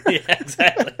bracelet. Yeah,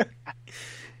 exactly.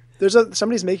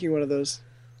 Somebody's making one of those.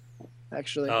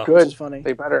 Actually, Oh. which Good. is funny.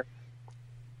 They better.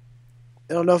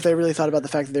 I don't know if they really thought about the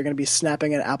fact that they're going to be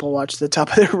snapping an Apple Watch to the top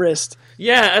of their wrist.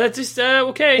 Yeah, that's just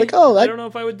okay. Like, oh, I don't know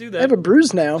if I would do that. I have a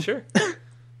bruise now. Sure.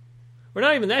 Or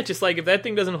not even that. Just like if that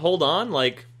thing doesn't hold on,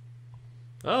 like,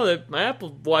 my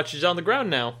Apple Watch is on the ground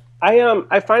now.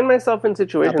 I find myself in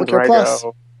situations Apple Care where Plus.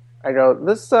 I go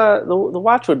this the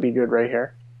watch would be good right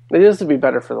here. This would be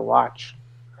better for the watch.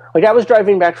 Like I was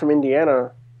driving back from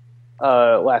Indiana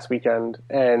last weekend,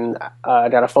 and I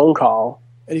got a phone call,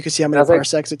 And you can see how many I was like-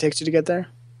 parsecs it takes you to get there.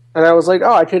 and I was like,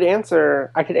 oh, I could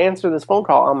answer this phone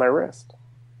call on my wrist.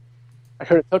 I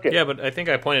could have took it. Yeah, but I think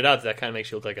I pointed out that kind of makes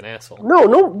you look like an asshole.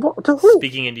 No, to who?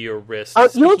 Speaking into your wrist. You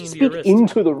don't Speaking speak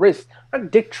into the wrist.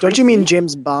 Not Dick Tracy. Don't you mean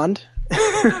James Bond?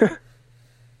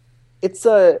 It's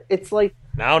like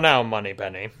Now,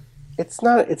 Moneypenny. it's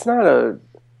got an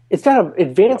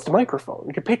advanced microphone.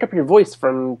 You can pick up your voice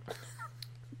from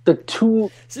the two.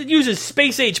 It uses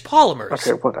space-age polymers.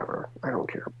 Okay, whatever. I don't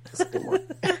care about this anymore.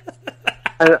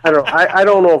 I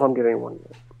don't know if I'm getting one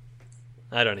yet.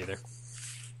 I don't either.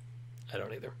 All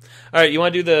right, you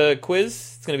want to do the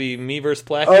quiz? It's going to be me versus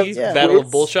Placky, yeah. Battle of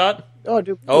Quiz? Bullshot. Oh,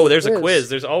 dude. Oh, there's a quiz.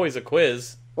 There's always a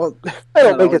quiz. Well, I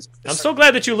don't make it. I'm so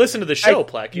glad that you listen to the show, I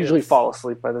Placky. usually fall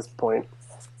asleep by this point.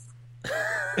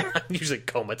 I'm usually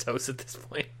comatose at this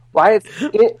point. Why it's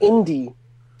Indy?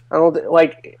 I don't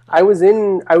like. I was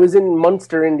in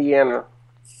Munster, Indiana.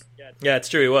 Yeah, it's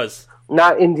true. He was.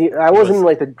 Not India. I wasn't in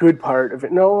like the good part of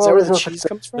it. No, is that I where was the in, cheese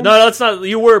comes from? No, that's not.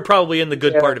 You were probably in the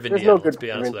good yeah, part of there's Indiana. no Let's good be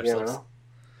part honest of with ourselves. Indiana.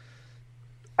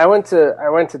 I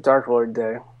went to Dark Lord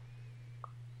Day,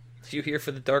 You here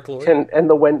for the Dark Lord? and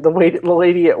the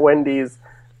lady at Wendy's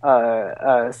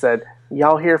said,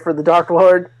 "Y'all here for the Dark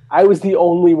Lord?" I was the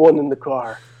only one in the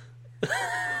car,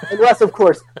 unless of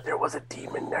course there was a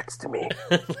demon next to me.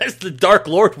 Unless the Dark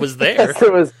Lord was there. Yes,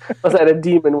 there was. I had a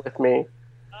demon with me.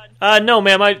 No,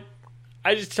 ma'am.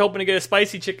 I just hoping to get a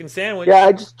spicy chicken sandwich. Yeah,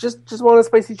 I just want a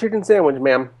spicy chicken sandwich,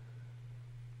 ma'am.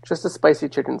 Just a spicy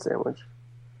chicken sandwich.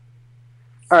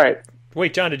 All right.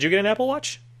 Wait, John, did you get an Apple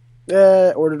Watch?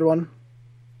 Ordered one.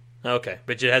 Okay,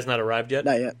 but it has not arrived yet?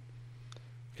 Not yet.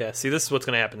 Yeah, see, this is what's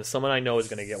going to happen. Someone I know is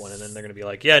going to get one, and then they're going to be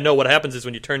like, yeah, no, what happens is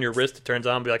when you turn your wrist, it turns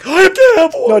on, and be like, I have the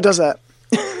Apple Watch! No, it does that.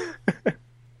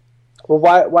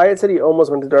 Well, Wyatt said he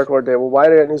almost went to Dark Lord Day. Well,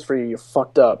 Wyatt, I got news for you. You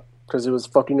fucked up because it was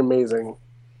fucking amazing.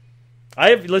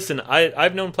 I've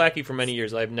known Placky for many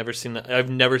years. I've never seen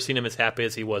him as happy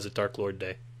as he was at Dark Lord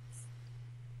Day.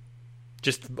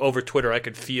 Just over Twitter, I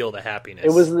could feel the happiness.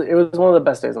 It was one of the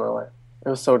best days of my life. It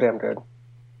was so damn good.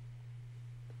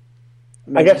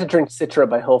 I got to drink Citra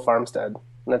by Hill Farmstead,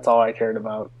 and that's all I cared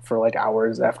about for like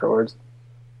hours afterwards.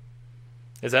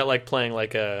 Is that like playing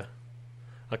like a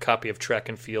copy of Track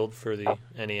and Field for the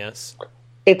NES?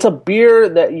 It's a beer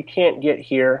that you can't get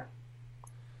here,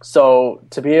 so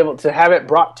to be able to have it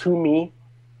brought to me,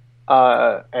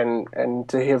 and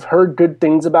to have heard good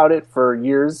things about it for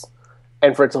years,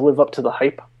 and for it to live up to the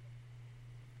hype.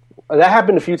 That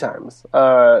happened a few times.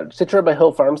 Citra by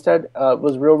Hill Farmstead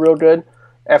was real good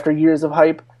after years of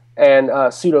hype,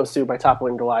 and Pseudo Sue by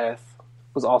Toppling Goliath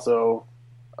was also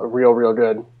a real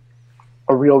good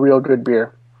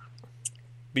beer.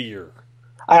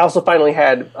 I also finally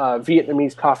had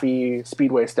Vietnamese coffee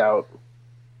Speedway Stout,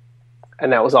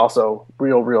 and that was also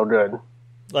real good.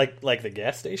 Like the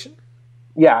gas station?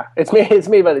 Yeah, it's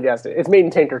made by the gas station. It's made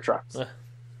in tanker trucks.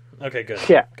 Okay, good.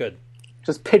 Yeah, good.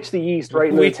 Just pitch the yeast right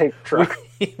into the tanker truck.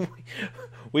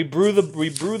 We brew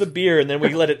the beer and then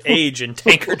we let it age in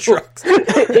tanker trucks.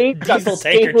 Diesel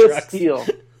tanker trucks. Steel.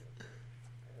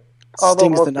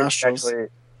 Stings the nostrils. Actually,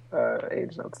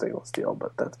 aged out stainless steel,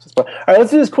 but that's just fun. All right,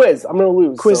 let's do this quiz. I'm going to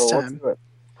lose. Quiz so time. Let's do it.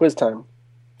 Quiz time.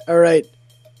 All right.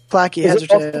 Placky, heads Is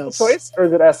or it multiple tails? choice or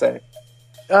is it essay?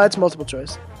 It's multiple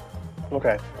choice.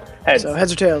 Okay. Heads. So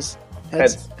heads or tails?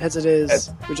 Heads. Heads it is.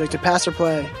 Heads. Would you like to pass or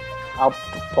play? I'll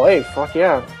play. Fuck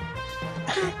yeah.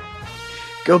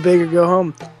 Go big or go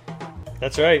home.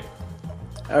 That's right.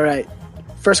 All right.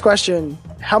 First question.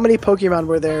 How many Pokemon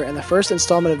were there in the first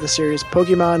installment of the series,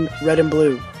 Pokemon Red and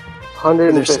Blue?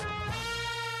 150.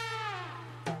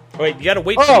 Wait, you gotta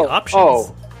wait for the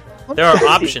options. There are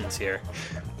options here.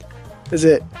 Is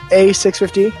it A,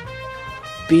 650,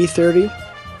 B, 30,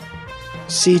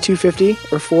 C, 250,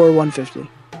 or 4, 150?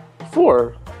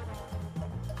 4.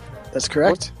 That's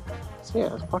correct.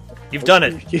 Yeah, fuck it. You've done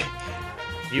it. You've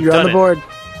You're done on the it. board.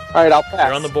 All right, I'll pass.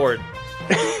 You're on the board.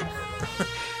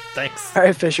 Thanks. All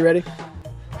right, Fish, you ready?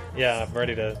 Yeah, I'm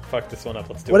ready to fuck this one up.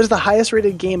 Let's do What it. is the highest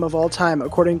rated game of all time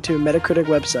according to Metacritic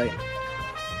website?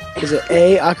 Is it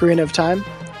A, Ocarina of Time,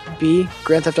 B,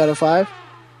 Grand Theft Auto 5,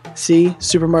 C,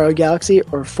 Super Mario Galaxy,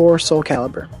 or 4, Soul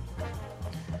Calibur?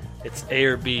 It's A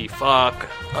or B. Fuck.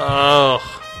 Oh.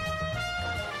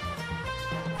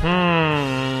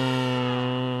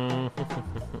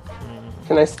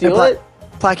 Can I steal Hey, it?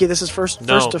 Placky, this is first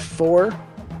to 4.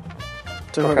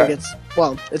 So whoever Okay. gets...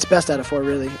 Well, it's best out of 4,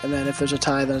 really. And then if there's a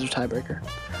tie, then there's a tiebreaker.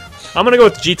 I'm gonna go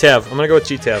with GTAV.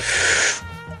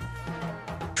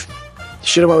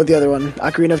 Should have went with the other one.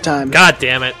 Ocarina of Time. God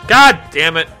damn it.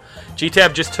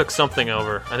 GTAB just took something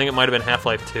over. I think it might have been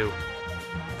Half-Life 2.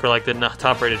 For like the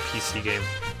top-rated PC game.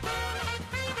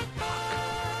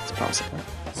 It's possible.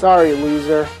 Sorry,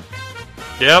 loser.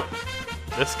 Yep.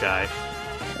 This guy.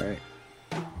 All right.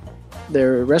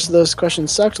 The rest of those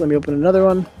questions sucked. Let me open another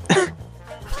one.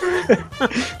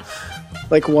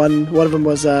 Like one of them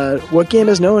was, what game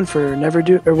is known for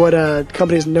what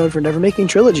company is known for never making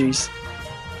trilogies?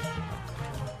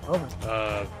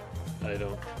 I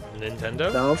don't...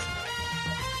 Nintendo? Valve.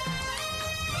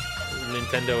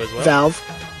 Nintendo as well? Valve.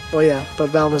 Oh yeah, but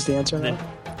Valve is the answer.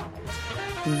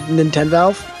 Nintendo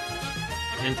Valve.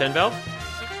 Nintendo Valve?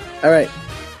 All right.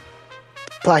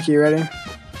 Placky, you ready?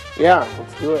 Yeah,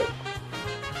 let's do it.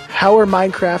 How were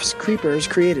Minecraft's creepers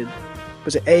created?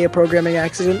 Was it A, a programming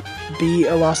accident, B,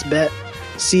 a lost bet,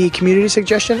 C, community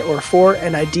suggestion, or 4,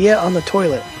 an idea on the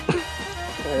toilet?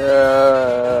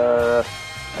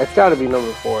 It's got to be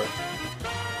number 4. Is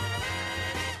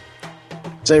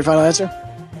that your final answer?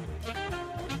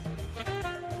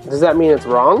 Does that mean it's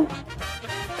wrong?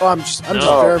 Oh, I'm just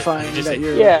No. verifying Just- that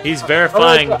you're... Yeah. He's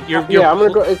verifying. I'm You're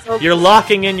gonna go. It sounds, you're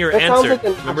locking in your that sounds answer.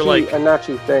 like Remember, a like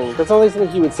Nachi thing. That sounds like something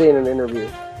he would say in an interview.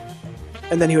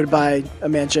 And then he would buy a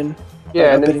mansion.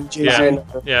 Yeah, and bidding then, Jay-Z.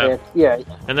 Yeah.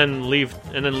 and then leave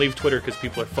Twitter because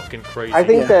people are fucking crazy. I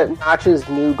think Yeah. that Notch's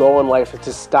new goal in life is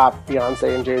to stop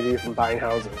Beyonce and Jay-Z from buying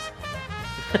houses.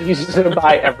 He's just gonna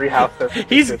buy every house.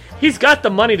 He's got the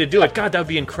money to do it. God, that would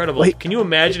be incredible. Wait. Can you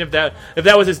imagine if that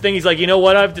was his thing? He's like, you know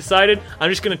what? I've decided I'm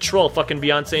just gonna troll fucking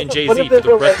Beyonce and Jay What Z if for the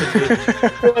they're rest of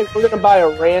the. We're like, we're gonna buy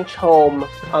a ranch home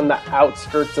on the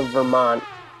outskirts of Vermont,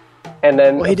 and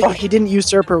then Well, he didn't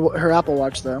usurp her Apple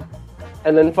Watch, though.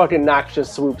 and then fucking Notch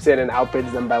just swoops in and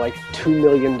outbids them by like $2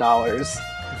 million.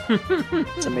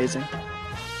 It's amazing.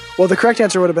 Well, the correct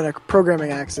answer would have been a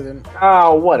programming accident.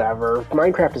 Oh, whatever.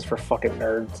 Minecraft is for fucking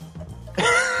nerds.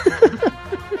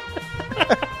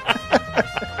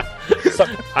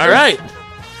 All right.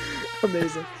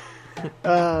 Amazing.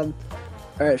 All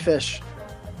right, Fish.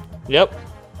 Yep.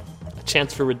 A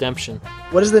chance for redemption.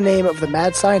 What is the name of the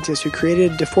mad scientist who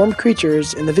created deformed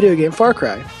creatures in the video game Far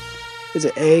Cry? Is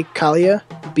it A. Kalia,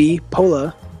 B.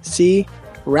 Pola, C.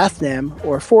 Rathnam,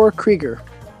 or 4. Krieger?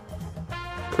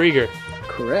 Krieger.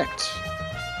 Correct.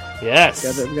 Yes.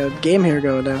 We got a game here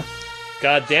going now.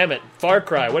 God damn it. Far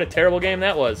Cry. What a terrible game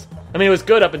that was. I mean, it was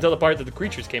good up until the part that the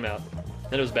creatures came out.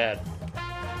 Then it was bad.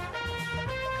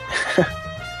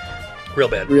 Real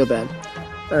bad. Real bad.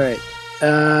 All right.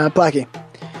 Blackie.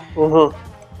 Mm-hmm.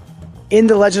 In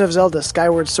The Legend of Zelda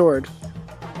Skyward Sword,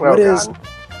 Oh,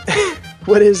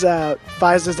 what is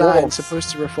Fi's design Wolves. supposed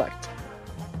to reflect?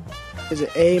 Is it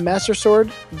A. Master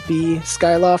Sword, B.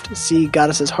 Skyloft, C.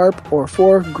 Goddess's Harp, or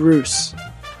 4. Groose?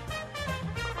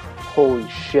 Holy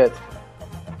shit.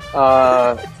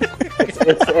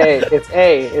 It's A. It's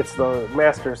A. It's the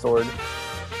Master Sword.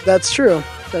 That's true.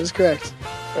 That is correct.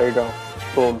 There you go.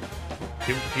 Boom.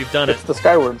 You've done It's it. the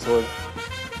Skyward Sword.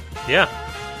 Yeah.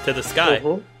 To the sky.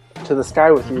 Mhm. To the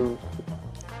sky with you,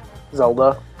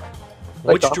 Zelda.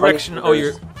 Like Which the direction? honey Oh, you're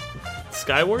eaters.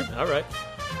 skyward? All right.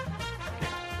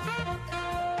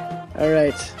 All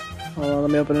right. Hold on,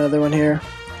 let me open another one here.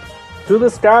 To the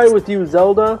sky with you,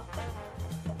 Zelda.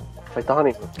 Like the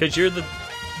honey. Because you're the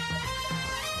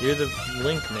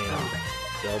Link man,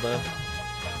 Zelda.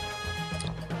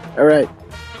 All right.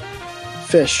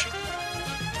 Fish.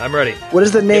 I'm ready. What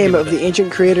is the name me of with the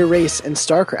ancient creator race in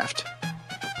StarCraft?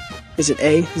 Is it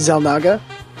A. Xel'Naga,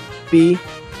 B.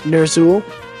 Ner'zhul,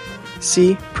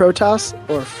 C. Protoss,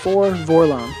 or 4.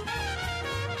 Vorlon?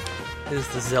 It is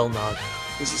the Xel'Naga.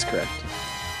 This is correct.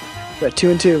 We're at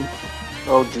 2 and 2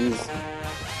 Oh, jeez.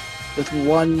 with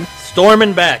 1.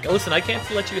 Storming back. Oh, listen, I can't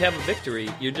let you have a victory.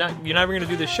 You're never going to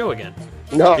do this show again.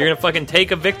 No. You're going to fucking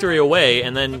take a victory away,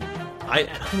 and then I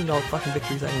don't even know what fucking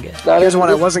victories I can get. Not Here's even one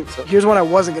I this- wasn't. Here's one I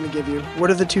wasn't going to give you. What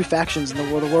are the 2 factions in the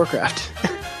World of Warcraft?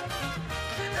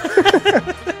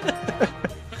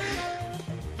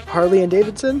 Harley and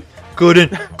Davidson. Goody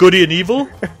and evil.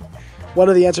 One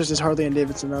of the answers is Harley and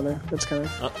Davidson. On there. That's kind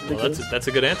of Well, ridiculous. that's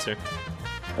a good answer.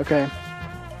 Okay.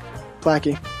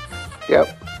 Blackie.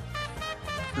 Yep.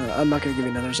 I'm not going to give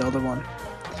you another Zelda one.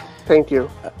 Thank you.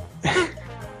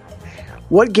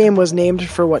 What game was named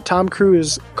for what Tom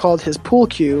Cruise called his pool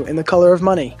cue in The Color of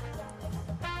Money?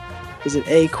 Is it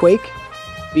A. Quake,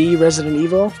 B. Resident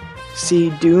Evil, C.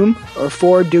 Doom, or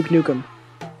 4. Duke Nukem?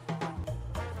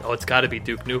 Oh, it's got to be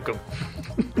Duke Nukem.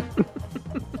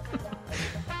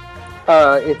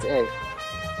 It's A.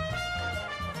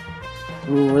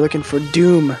 Ooh, we're looking for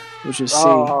Doom, which is C.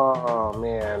 Oh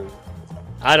man.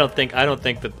 I don't think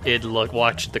that id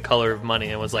watched The Color of Money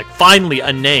and was like, finally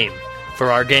a name for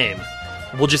our game.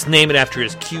 We'll just name it after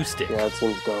his cue stick. Yeah, it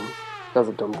seems dumb. That's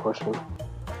a dumb question.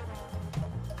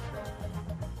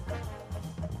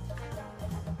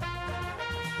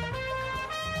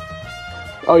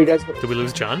 Oh, you guys. Did we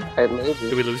lose John? Maybe.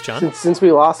 Did we lose John? Since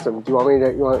we lost him, do you want me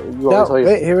to? You want me No, to tell you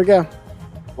wait, here we go.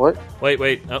 what?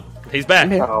 Wait. Oh, he's back.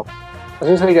 I'm here. Oh, I was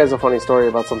gonna tell you guys a funny story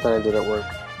about something I did at work.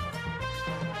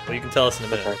 Well, you can tell us in a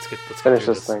minute. Okay. Let's Finish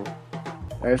do this thing.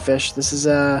 All right, Fish. This is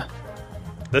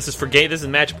This is for game. This is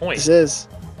match point. This is.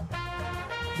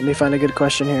 Let me find a good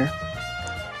question here.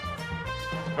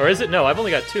 Or is it? No, I've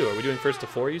only got 2. Are we doing first to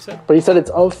 4, you said? But you said it's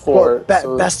of 4. Well,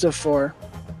 so- best of 4.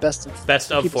 Best of.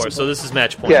 Best of Keep it 4. simple. So this is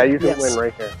match point. Yeah, you can Yes. win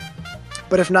right here.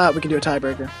 But if not, we can do a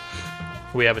tiebreaker.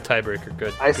 We have a tiebreaker.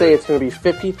 Good. I say it's going to be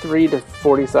 53 to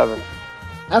 47.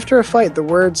 After a fight, the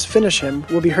words "finish him"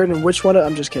 will be heard in which one?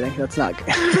 I'm just kidding. That's not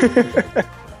good.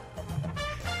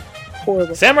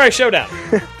 Horrible. Samurai Showdown.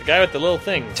 The guy with the little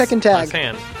thing. Tekken Tag. On his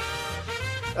hand.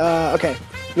 Okay.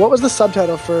 What was the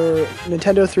subtitle for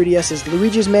Nintendo 3DS's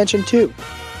Luigi's Mansion 2?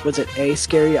 Was it A.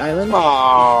 Scary Island,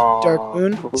 Oh. Dark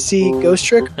Moon, C. Ghost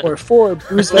Trick, or 4.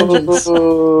 Boo's Vengeance? It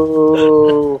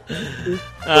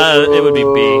would be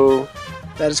B.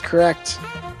 That is correct.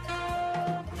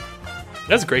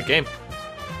 That's a great game.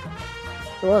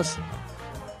 It was.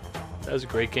 That was a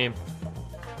great game.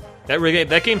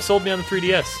 That game sold me on the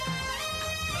 3DS.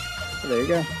 There you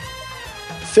go.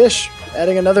 Fish,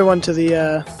 adding another one to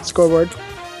the scoreboard.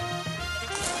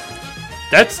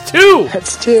 That's 2.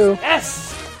 That's 2. Yes.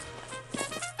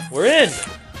 We're in.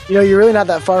 You know, you're really not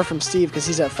that far from Steve because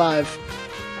he's at 5.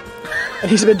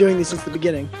 And he's been doing these since the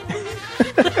beginning.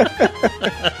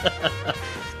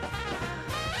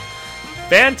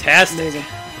 Fantastic. Amazing.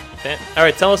 All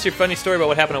right, tell us your funny story about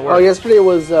what happened at work. Oh, yesterday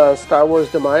was Star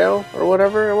Wars de Mayo, or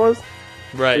whatever it was.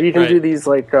 Right. You can right. do these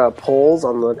like polls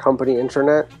on the company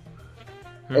intranet.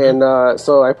 Mm-hmm. And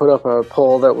so I put up a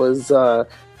poll that was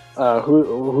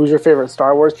who's your favorite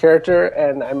Star Wars character?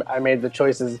 And I made the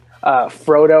choices: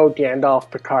 Frodo,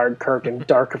 Gandalf, Picard, Kirk, and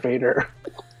Dark Vader.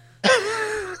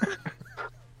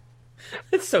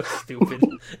 It's so stupid.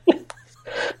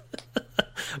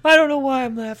 I don't know why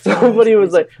I'm laughing. Somebody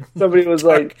was like, that's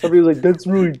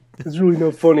really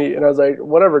not funny. And I was like,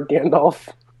 whatever, Gandalf.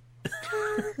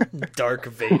 Dark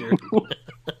Vader.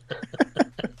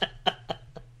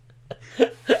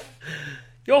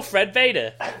 You're Fred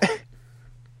Vader.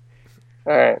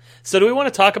 All right. So do we want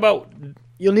to talk about...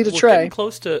 You'll need a We're tray. getting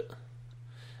close to...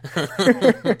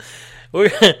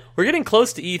 we're getting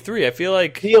close to E3. I feel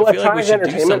like The we Electronic should do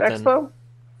Entertainment something. Expo?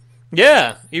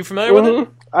 Yeah. Are you familiar with it?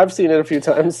 Mhm. I've seen it a few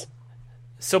times.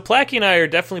 So Placky and I are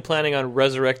definitely planning on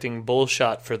resurrecting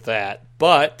Bullshot for that,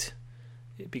 but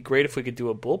it'd be great if we could do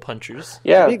a Bull Punchers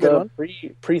Yeah, be a good one.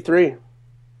 Pre-3.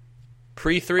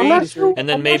 pre-3, I'm not sure, and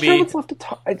then I'm maybe... not sure what's left to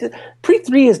talk.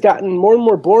 Pre-3 has gotten more and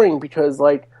more boring because,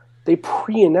 like, they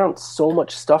pre-announce so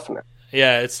much stuff now.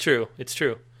 Yeah, it's true. It's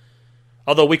true.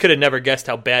 Although we could have never guessed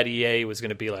how bad EA was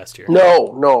going to be last year.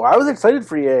 No, I was excited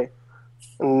for EA,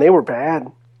 and they were bad.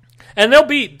 And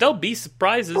there'll be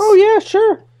surprises. Oh yeah,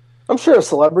 sure. I'm sure a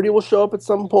celebrity will show up at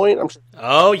some point. I'm sure.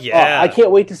 Oh yeah. I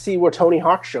can't wait to see where Tony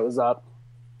Hawk shows up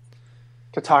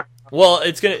to talk. Well,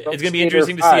 it's gonna be Skater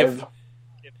interesting to 5. see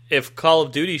if Call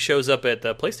of Duty shows up at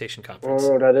the PlayStation conference.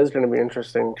 Oh, that is going to be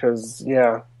interesting because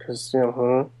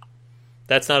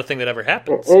That's not a thing that ever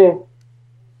happens. Mm.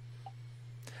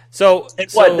 So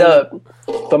What the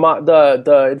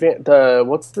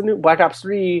what's the new Black Ops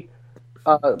 3?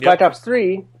 Black Ops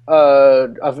 3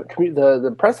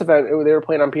 the press event, they were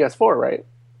playing on PS4, right?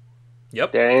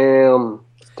 Yep. Damn.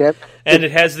 And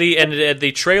it has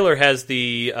the trailer has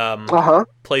the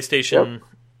PlayStation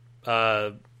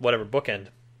whatever bookend.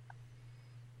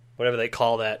 Whatever they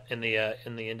call that in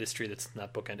the industry that's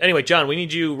not bookend. Anyway, John, we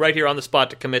need you right here on the spot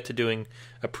to commit to doing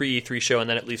a pre-E3 show and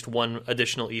then at least one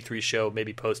additional E3 show,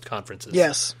 maybe post-conferences.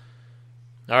 Yes.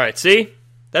 All right, see?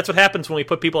 That's what happens when we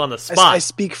put people on the spot. I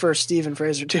speak for Steven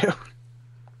Fraser, too.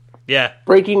 Yeah.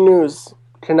 Breaking news.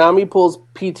 Konami pulls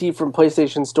PT from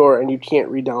PlayStation Store and you can't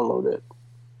re-download it.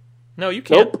 No, you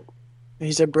can't. Nope.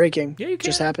 He said breaking. Yeah, you can.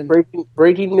 Just happened.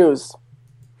 Breaking news.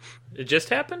 It just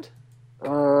happened? I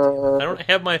Uh, don't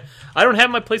have my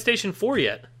PlayStation 4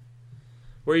 yet.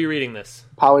 Where are you reading this?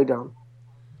 Polygon.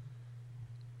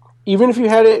 Even if you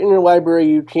had it in your library,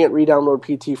 you can't re-download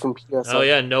PT from PSN. Oh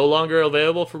yeah, no longer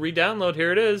available for re-download.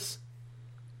 Here it is.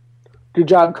 Good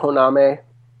job, Konami.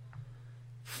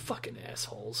 Fucking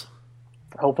assholes.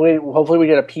 Hopefully we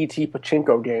get a PT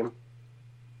Pachinko game.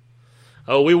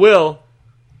 Oh, we will.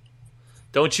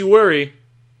 Don't you worry.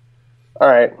 All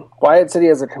right, Quiet City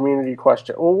has a community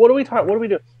question. Well, what do we talk? What do we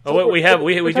do? Oh, wait, we do have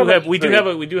a. Wait,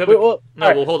 well, No, all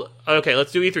right. we'll hold. Okay,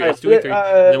 let's do E3. All right, Let's do E3.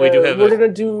 And then we do have We're gonna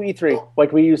do E3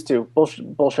 like we used to.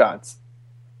 Bullshots.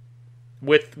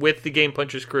 with the Game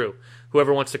Punchers crew.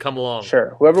 Whoever wants to come along.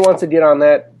 Sure. Whoever wants to get on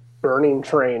that burning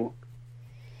train.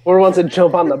 Whoever wants to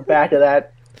jump on the back of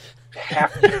that.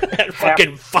 That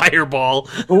fucking fireball.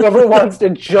 Whoever wants to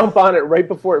jump on it right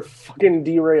before it fucking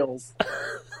derails.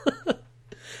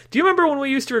 Do you remember when we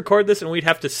used to record this and we'd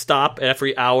have to stop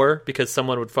every hour because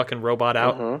someone would fucking robot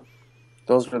out? Mm-hmm.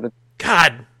 Those were the.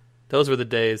 God, those were the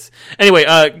days. Anyway,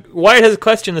 Wyatt has a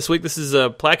question this week. This is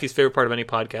Placky's favorite part of any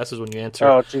podcast is when you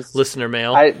answer listener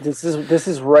mail. This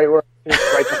is right where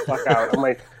I right the fuck out. I'm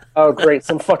like, oh great,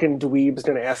 some fucking dweeb's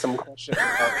gonna ask some question.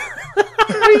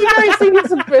 What do you guys think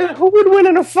it's who would win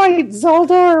in a fight,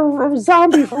 Zelda or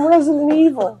Zombie from Resident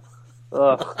Evil?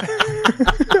 Ugh.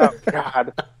 Oh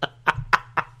God.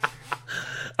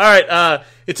 All right,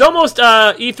 it's almost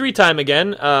E3 time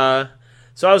again.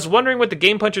 So I was wondering what the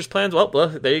Game Punchers plans. Well,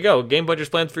 there you go. Game Punchers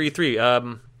plans for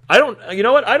E3. I don't. You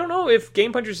know what? I don't know if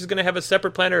Game Punchers is going to have a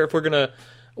separate plan or if we're going to.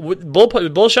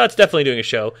 Bullshot's definitely doing a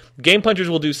show. Game Punchers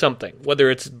will do something.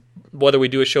 Whether we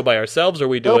do a show by ourselves or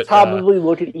we do They'll it. probably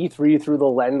look at E3 through the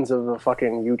lens of the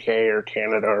fucking UK or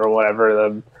Canada or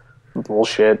whatever the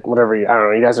bullshit. Whatever. I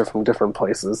don't know. You guys are from different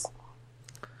places.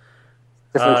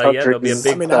 Yeah, there'll be a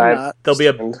big. I mean, I'm not. There'll be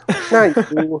a.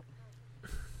 Not you.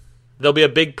 There'll be a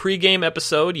big pregame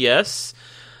episode, yes.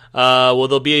 Well,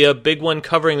 there'll be a big one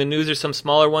covering the news or some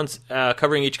smaller ones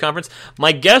covering each conference.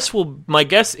 My guess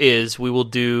is we will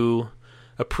do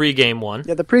a pregame one.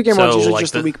 Yeah, the pregame one's usually like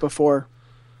just the week before,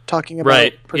 talking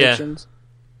about predictions.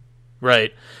 Yeah.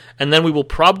 Right. And then we will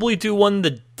probably do one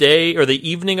the day or the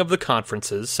evening of the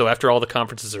conferences, so after all the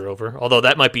conferences are over, although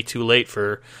that might be too late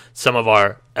for some of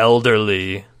our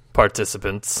elderly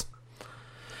participants.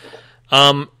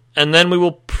 And then we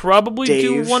will probably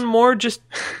do one more just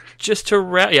to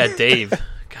wrap. Yeah, Dave.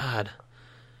 God.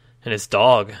 And his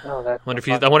dog. Oh, that's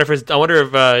I wonder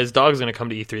if his dog's going to come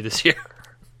to E3 this year.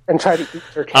 And try to eat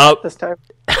your cat this time.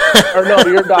 Or no,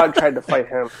 your dog tried to fight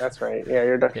him. That's right. Yeah,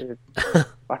 your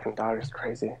fucking dog is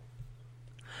crazy.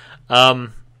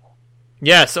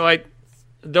 Yeah. So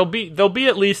there'll be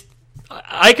at least.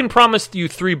 I can promise you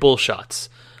 3 bull shots.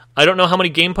 I don't know how many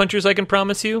Game Punchers I can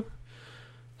promise you,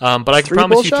 but I can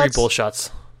promise you 3 bull shots.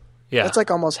 Yeah, that's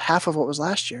like almost half of what was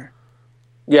last year.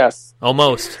 Yes,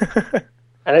 almost.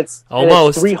 And it's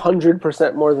almost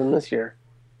 300% more than this year.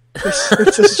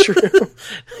 This is true.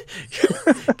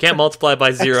 Can't multiply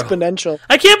by 0. Exponential.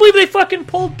 I can't believe they fucking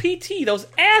pulled PT. Those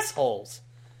assholes.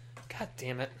 God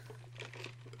damn it.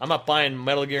 I'm not buying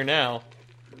Metal Gear now.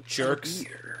 Jerks.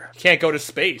 Can't go to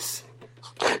space.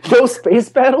 No space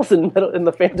battles in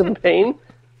the Phantom Pain?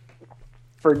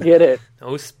 Forget it.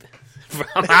 I'm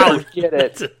out. Forget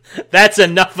it. That's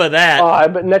enough of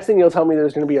that. But next thing you'll tell me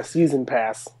there's going to be a season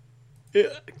pass.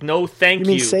 No, thank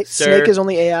you. sir. Snake is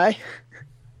only AI?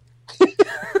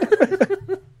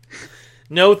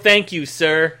 No, thank you,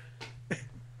 sir.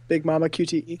 Big Mama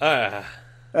QTE.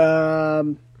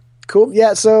 Cool. Cool.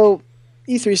 Yeah, so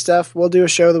E3 stuff. We'll do a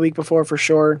show the week before for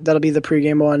sure. That'll be the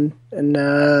pregame one. And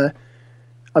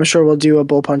I'm sure we'll do a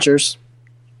Bull Punchers.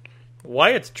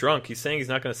 Wyatt's drunk. He's saying he's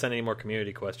not going to send any more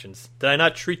community questions. Did I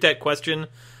not treat that question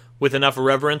with enough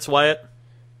reverence, Wyatt?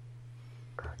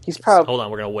 He's probably... Hold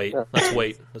on, we're going to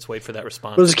wait. Let's wait for that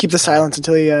response. We'll just keep the silence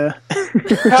until he...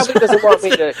 He probably doesn't want me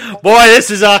to... Boy,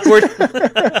 this is awkward. He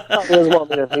doesn't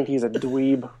want me to think he's a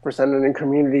dweeb for sending in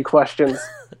community questions.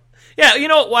 Yeah, you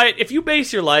know what, Wyatt? If you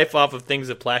base your life off of things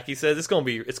that Placky says, it's gonna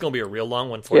be a real long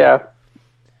one for you. Yeah.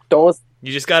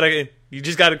 You just gotta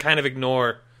kind of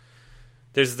ignore.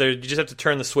 You just have to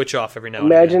turn the switch off every now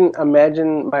and then.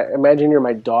 Imagine you're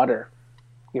my daughter.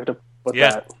 You have to put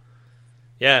that.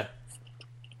 Yeah.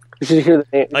 You should hear the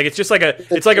name. Like it's like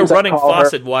a running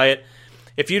faucet, Wyatt.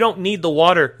 If you don't need the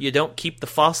water, you don't keep the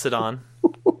faucet on.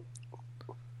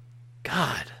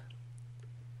 God.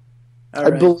 I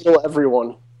belittle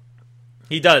everyone.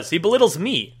 He does. He belittles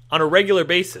me on a regular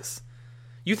basis.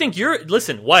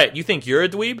 Listen, Wyatt, you think you're a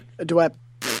dweeb? A dweeb.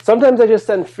 Sometimes I just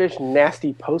send Fish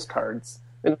nasty postcards.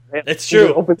 It's true.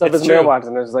 He opens up his mailbox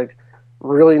and there's like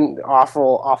really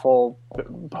awful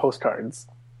postcards.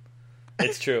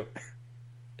 It's true.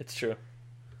 It's true.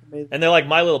 And they're like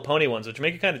My Little Pony ones, which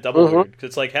make it kind of double weird. Because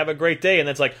it's like, have a great day, and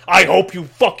then it's like, I hope you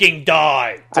fucking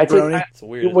die. It's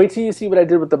weird. Wait till you see what I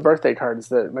did with the birthday cards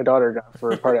that my daughter got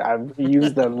for a party. I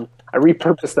used them. I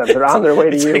repurposed them. They're on their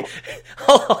way to you. Like,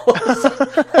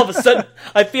 all of a sudden,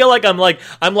 I feel like I'm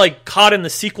caught in the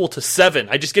sequel to Seven.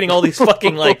 I'm just getting all these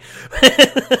fucking like.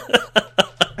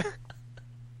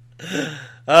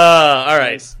 All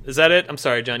right, is that it? I'm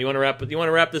sorry, John. You want to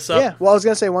wrap this up? Yeah. Well, I was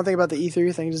gonna say one thing about the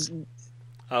E3 thing. Just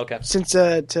okay. Since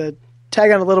to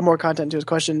tag on a little more content to his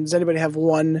question, does anybody have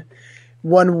one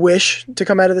wish to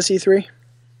come out of this E3?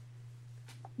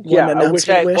 I wish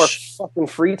I had more fucking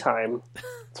free time.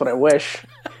 That's what I wish.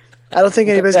 I don't think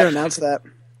anybody's gonna announce that.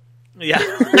 Yeah,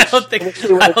 I don't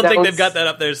think they've got that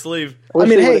up their sleeve. I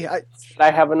mean, hey,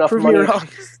 I have enough money to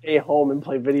stay home and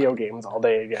play video games all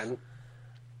day again.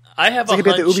 I have a hunch.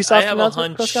 The Ubisoft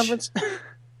announcement press conference.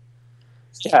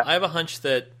 Yeah. I have a hunch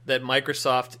that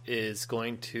Microsoft is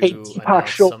going to. Hey, Deepak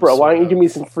Chopra, why don't you give me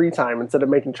some free time instead of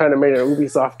trying to make an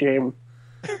Ubisoft game?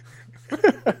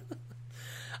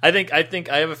 I think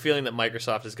I have a feeling that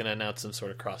Microsoft is going to announce some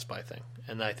sort of cross-buy thing,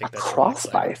 and I think that's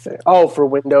cross-buy thing. Oh, for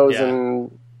Windows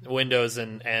and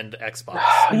Xbox.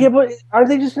 Yeah, but aren't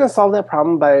they just going to solve that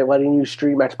problem by letting you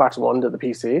stream Xbox One to the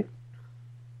PC?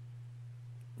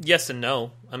 Yes and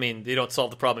no. I mean, they don't solve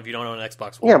the problem if you don't own an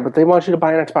Xbox One. Yeah, but they want you to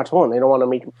buy an Xbox One. They don't want to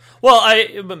make. Well,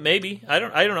 but maybe I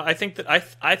don't know. I think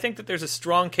that there's a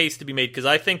strong case to be made because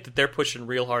I think that they're pushing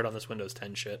real hard on this Windows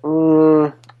 10 shit. I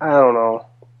don't know.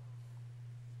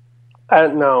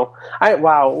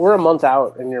 Wow, we're a month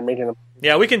out and you're making a.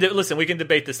 Yeah, we can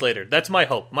debate this later. That's my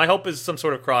hope. My hope is some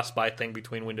sort of cross-buy thing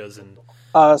between Windows and.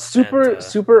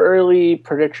 Super early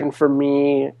prediction for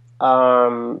me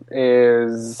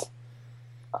is.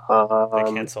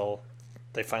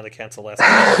 They finally cancel last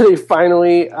night. They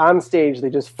finally, on stage, they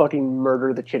just fucking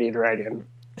murder the kitty dragon.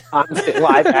 On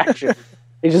live action.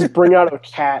 They just bring out a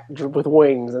cat with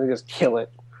wings and they just kill it.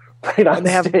 Right on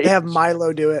stage. They have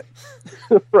Milo do it.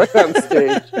 Right on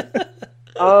stage.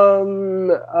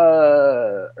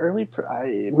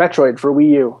 Metroid for Wii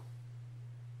U.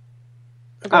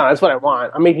 Okay. That's what I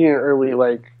want. I'm making it early,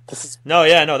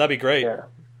 that'd be great. Yeah.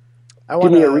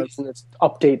 Give me a reason to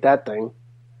update that thing.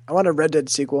 I want a Red Dead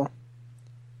sequel.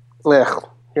 Ugh,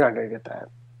 you're not going to get that.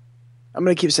 I'm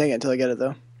going to keep saying it until I get it,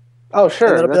 though. Oh, sure.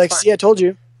 And it'll be like, fine. See, I told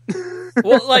you.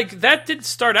 Well, like, that did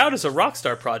start out as a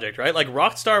Rockstar project, right? Like,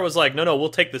 Rockstar was like, no, we'll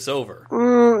take this over.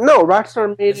 No,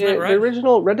 Rockstar made Isn't that it. right? The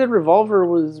original Red Dead Revolver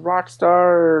was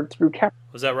Rockstar through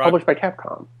Was that published by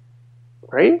Capcom,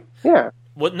 right? Yeah,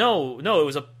 What? No,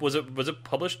 was it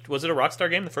published? Was it a Rockstar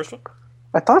game? The first one?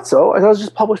 I thought so. I thought it was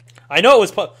just published. I know it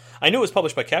was. I knew it was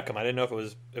published by Capcom. I didn't know if it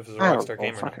was a Rockstar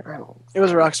game or not. I don't. It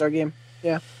was a Rockstar game.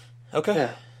 Yeah. Okay.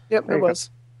 Yeah. Yep, There it you go. was.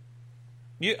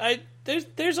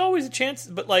 There's always a chance,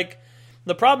 but like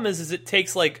the problem is it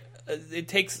takes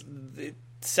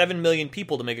 7 million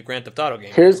people to make a Grand Theft Auto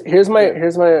game. Here's my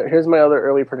other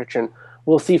early prediction.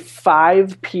 We'll see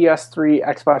 5 PS3,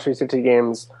 Xbox 360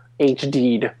 games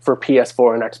HD'd for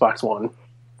PS4 and Xbox One.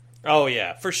 Oh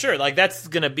yeah, for sure. Like that's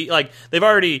gonna be like they've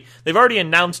already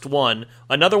announced one.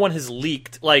 Another one has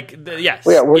leaked. Like yes.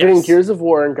 Well, yeah, we're yes. getting Gears of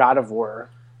War and God of War.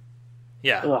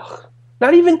 Yeah. Ugh. We're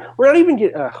not even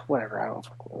getting. Whatever. I don't.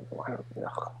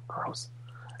 Gross.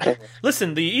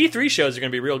 Listen, the E3 shows are gonna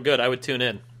be real good. I would tune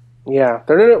in. Yeah,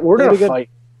 we're It'll gonna be good. fight.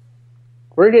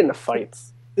 We're getting to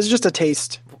fights. This is just a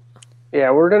taste.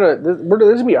 Yeah, there's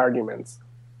gonna be arguments.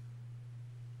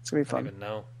 It's gonna be I don't fun. even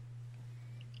know.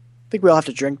 I think we all have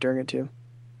to drink during it too.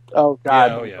 Oh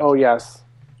God. Yeah, oh, yeah. Oh yes.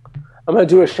 I'm gonna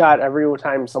do a shot every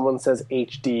time someone says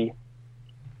HD,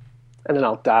 and then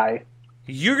I'll die.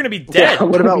 You're gonna be dead. Yeah.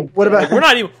 What about We're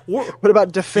not even. what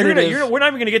about definitive? We're not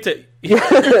even gonna get to.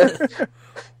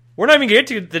 We're not even gonna get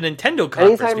to the Nintendo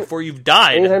conference before you've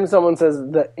died. Anytime someone says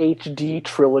the HD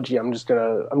trilogy, I'm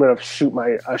gonna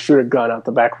shoot a gun out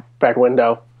the back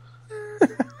window.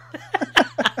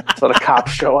 So the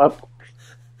cops show up.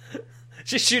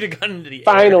 Just shoot a gun into the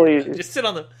Finally. air. Just sit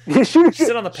on the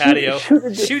Sit on the patio.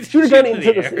 Shoot a gun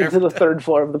into the third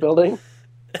floor of the building.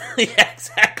 Yeah,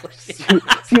 exactly.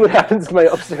 See what happens to my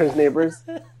upstairs neighbors.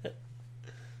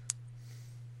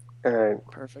 All right.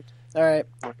 Perfect. All right,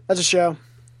 that's a show.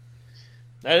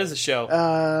 That is a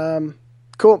show.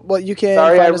 Cool. Well, you can.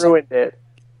 Sorry, I find us on- ruined it.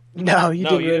 No, you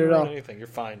no, didn't you ruin didn't it at ruin all. anything. You're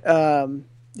fine. You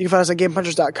can find us on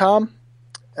GamePunchers.com,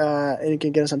 and you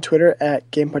can get us on Twitter at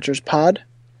GamePunchersPod.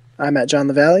 I'm at John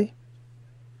the Valley.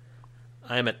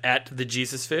 I am at the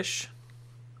Jesus Fish.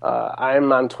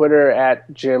 I'm on Twitter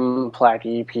at Jim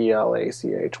Plachy,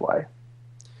 Plachy.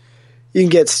 You can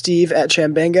get Steve at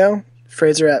Chambango,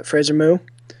 Fraser at Fraser Moo.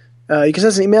 You can send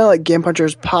us an email at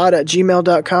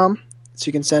GamePunchersPod@gmail.com, so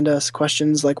you can send us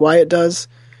questions like Wyatt does,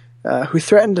 who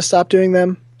threatened to stop doing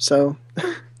them, so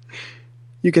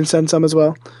you can send some as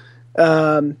well. We're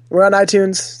on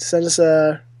iTunes. Send us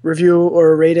a review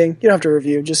or a rating. You don't have to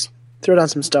review, just throw down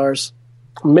some stars.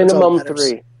 Minimum That's all that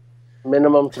 3.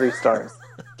 Minimum 3 stars.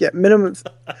 Yeah, minimum.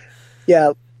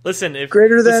 Yeah, Listen, if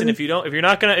Greater than- if you're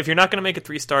not gonna make it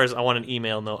 3 stars, I want an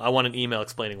email. No, I want an email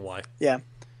explaining why. yeah.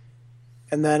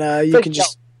 And then you like can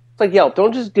just. It's like Yelp.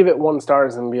 Don't just give it 1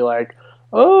 stars and be like,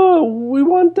 "Oh, we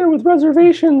went there with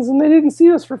reservations and they didn't see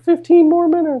us for 15 more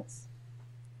minutes."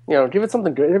 Give it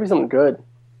something good. It'll be something good.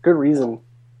 Good reason.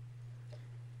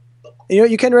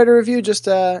 You can write a review. Just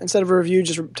instead of a review,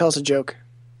 just tell us a joke,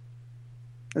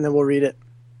 and then we'll read it.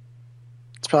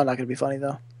 It's probably not going to be funny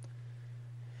though,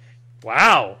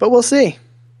 Wow, but we'll see.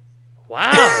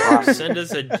 wow. Send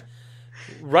us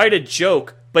write a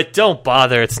joke, but don't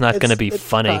bother. It's not going to be It's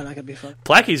funny. probably not going to be fun.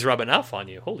 Placky's rubbing off on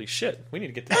you. Holy shit, we need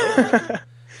to get this over.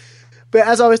 But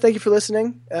as always, thank you for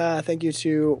listening. Thank you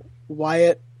to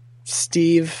Wyatt,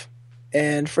 Steve,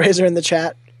 and Fraser in the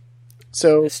chat.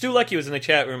 So Stu Lucky was in the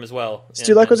chat room as well.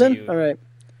 Stu Luck was in. All right,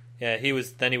 Yeah, he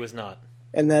was. Then he was not.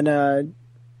 and then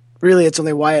really, it's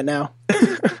only Wyatt now.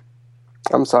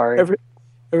 I'm sorry.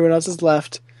 Everyone else has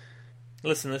left.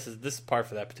 Listen, this is par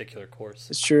for that particular course.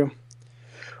 It's true.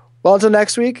 Well, until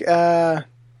next week, we'll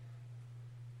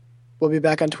be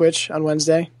back on Twitch on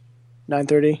Wednesday,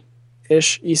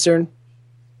 9:30-ish Eastern.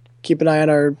 Keep an eye on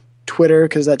our Twitter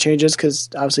because that changes because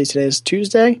obviously today is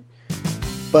Tuesday.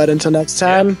 But until next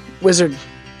time, Wizard.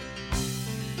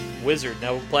 Wizard.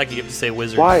 Now, Placky, you have to say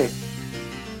wizard. Why?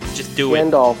 Just do it.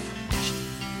 Gandalf.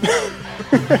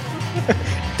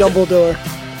 Dumbledore.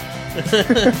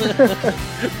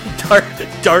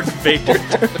 Dark Vader.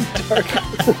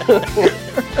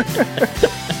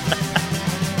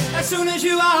 As soon as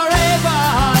you are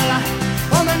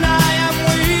able, on the night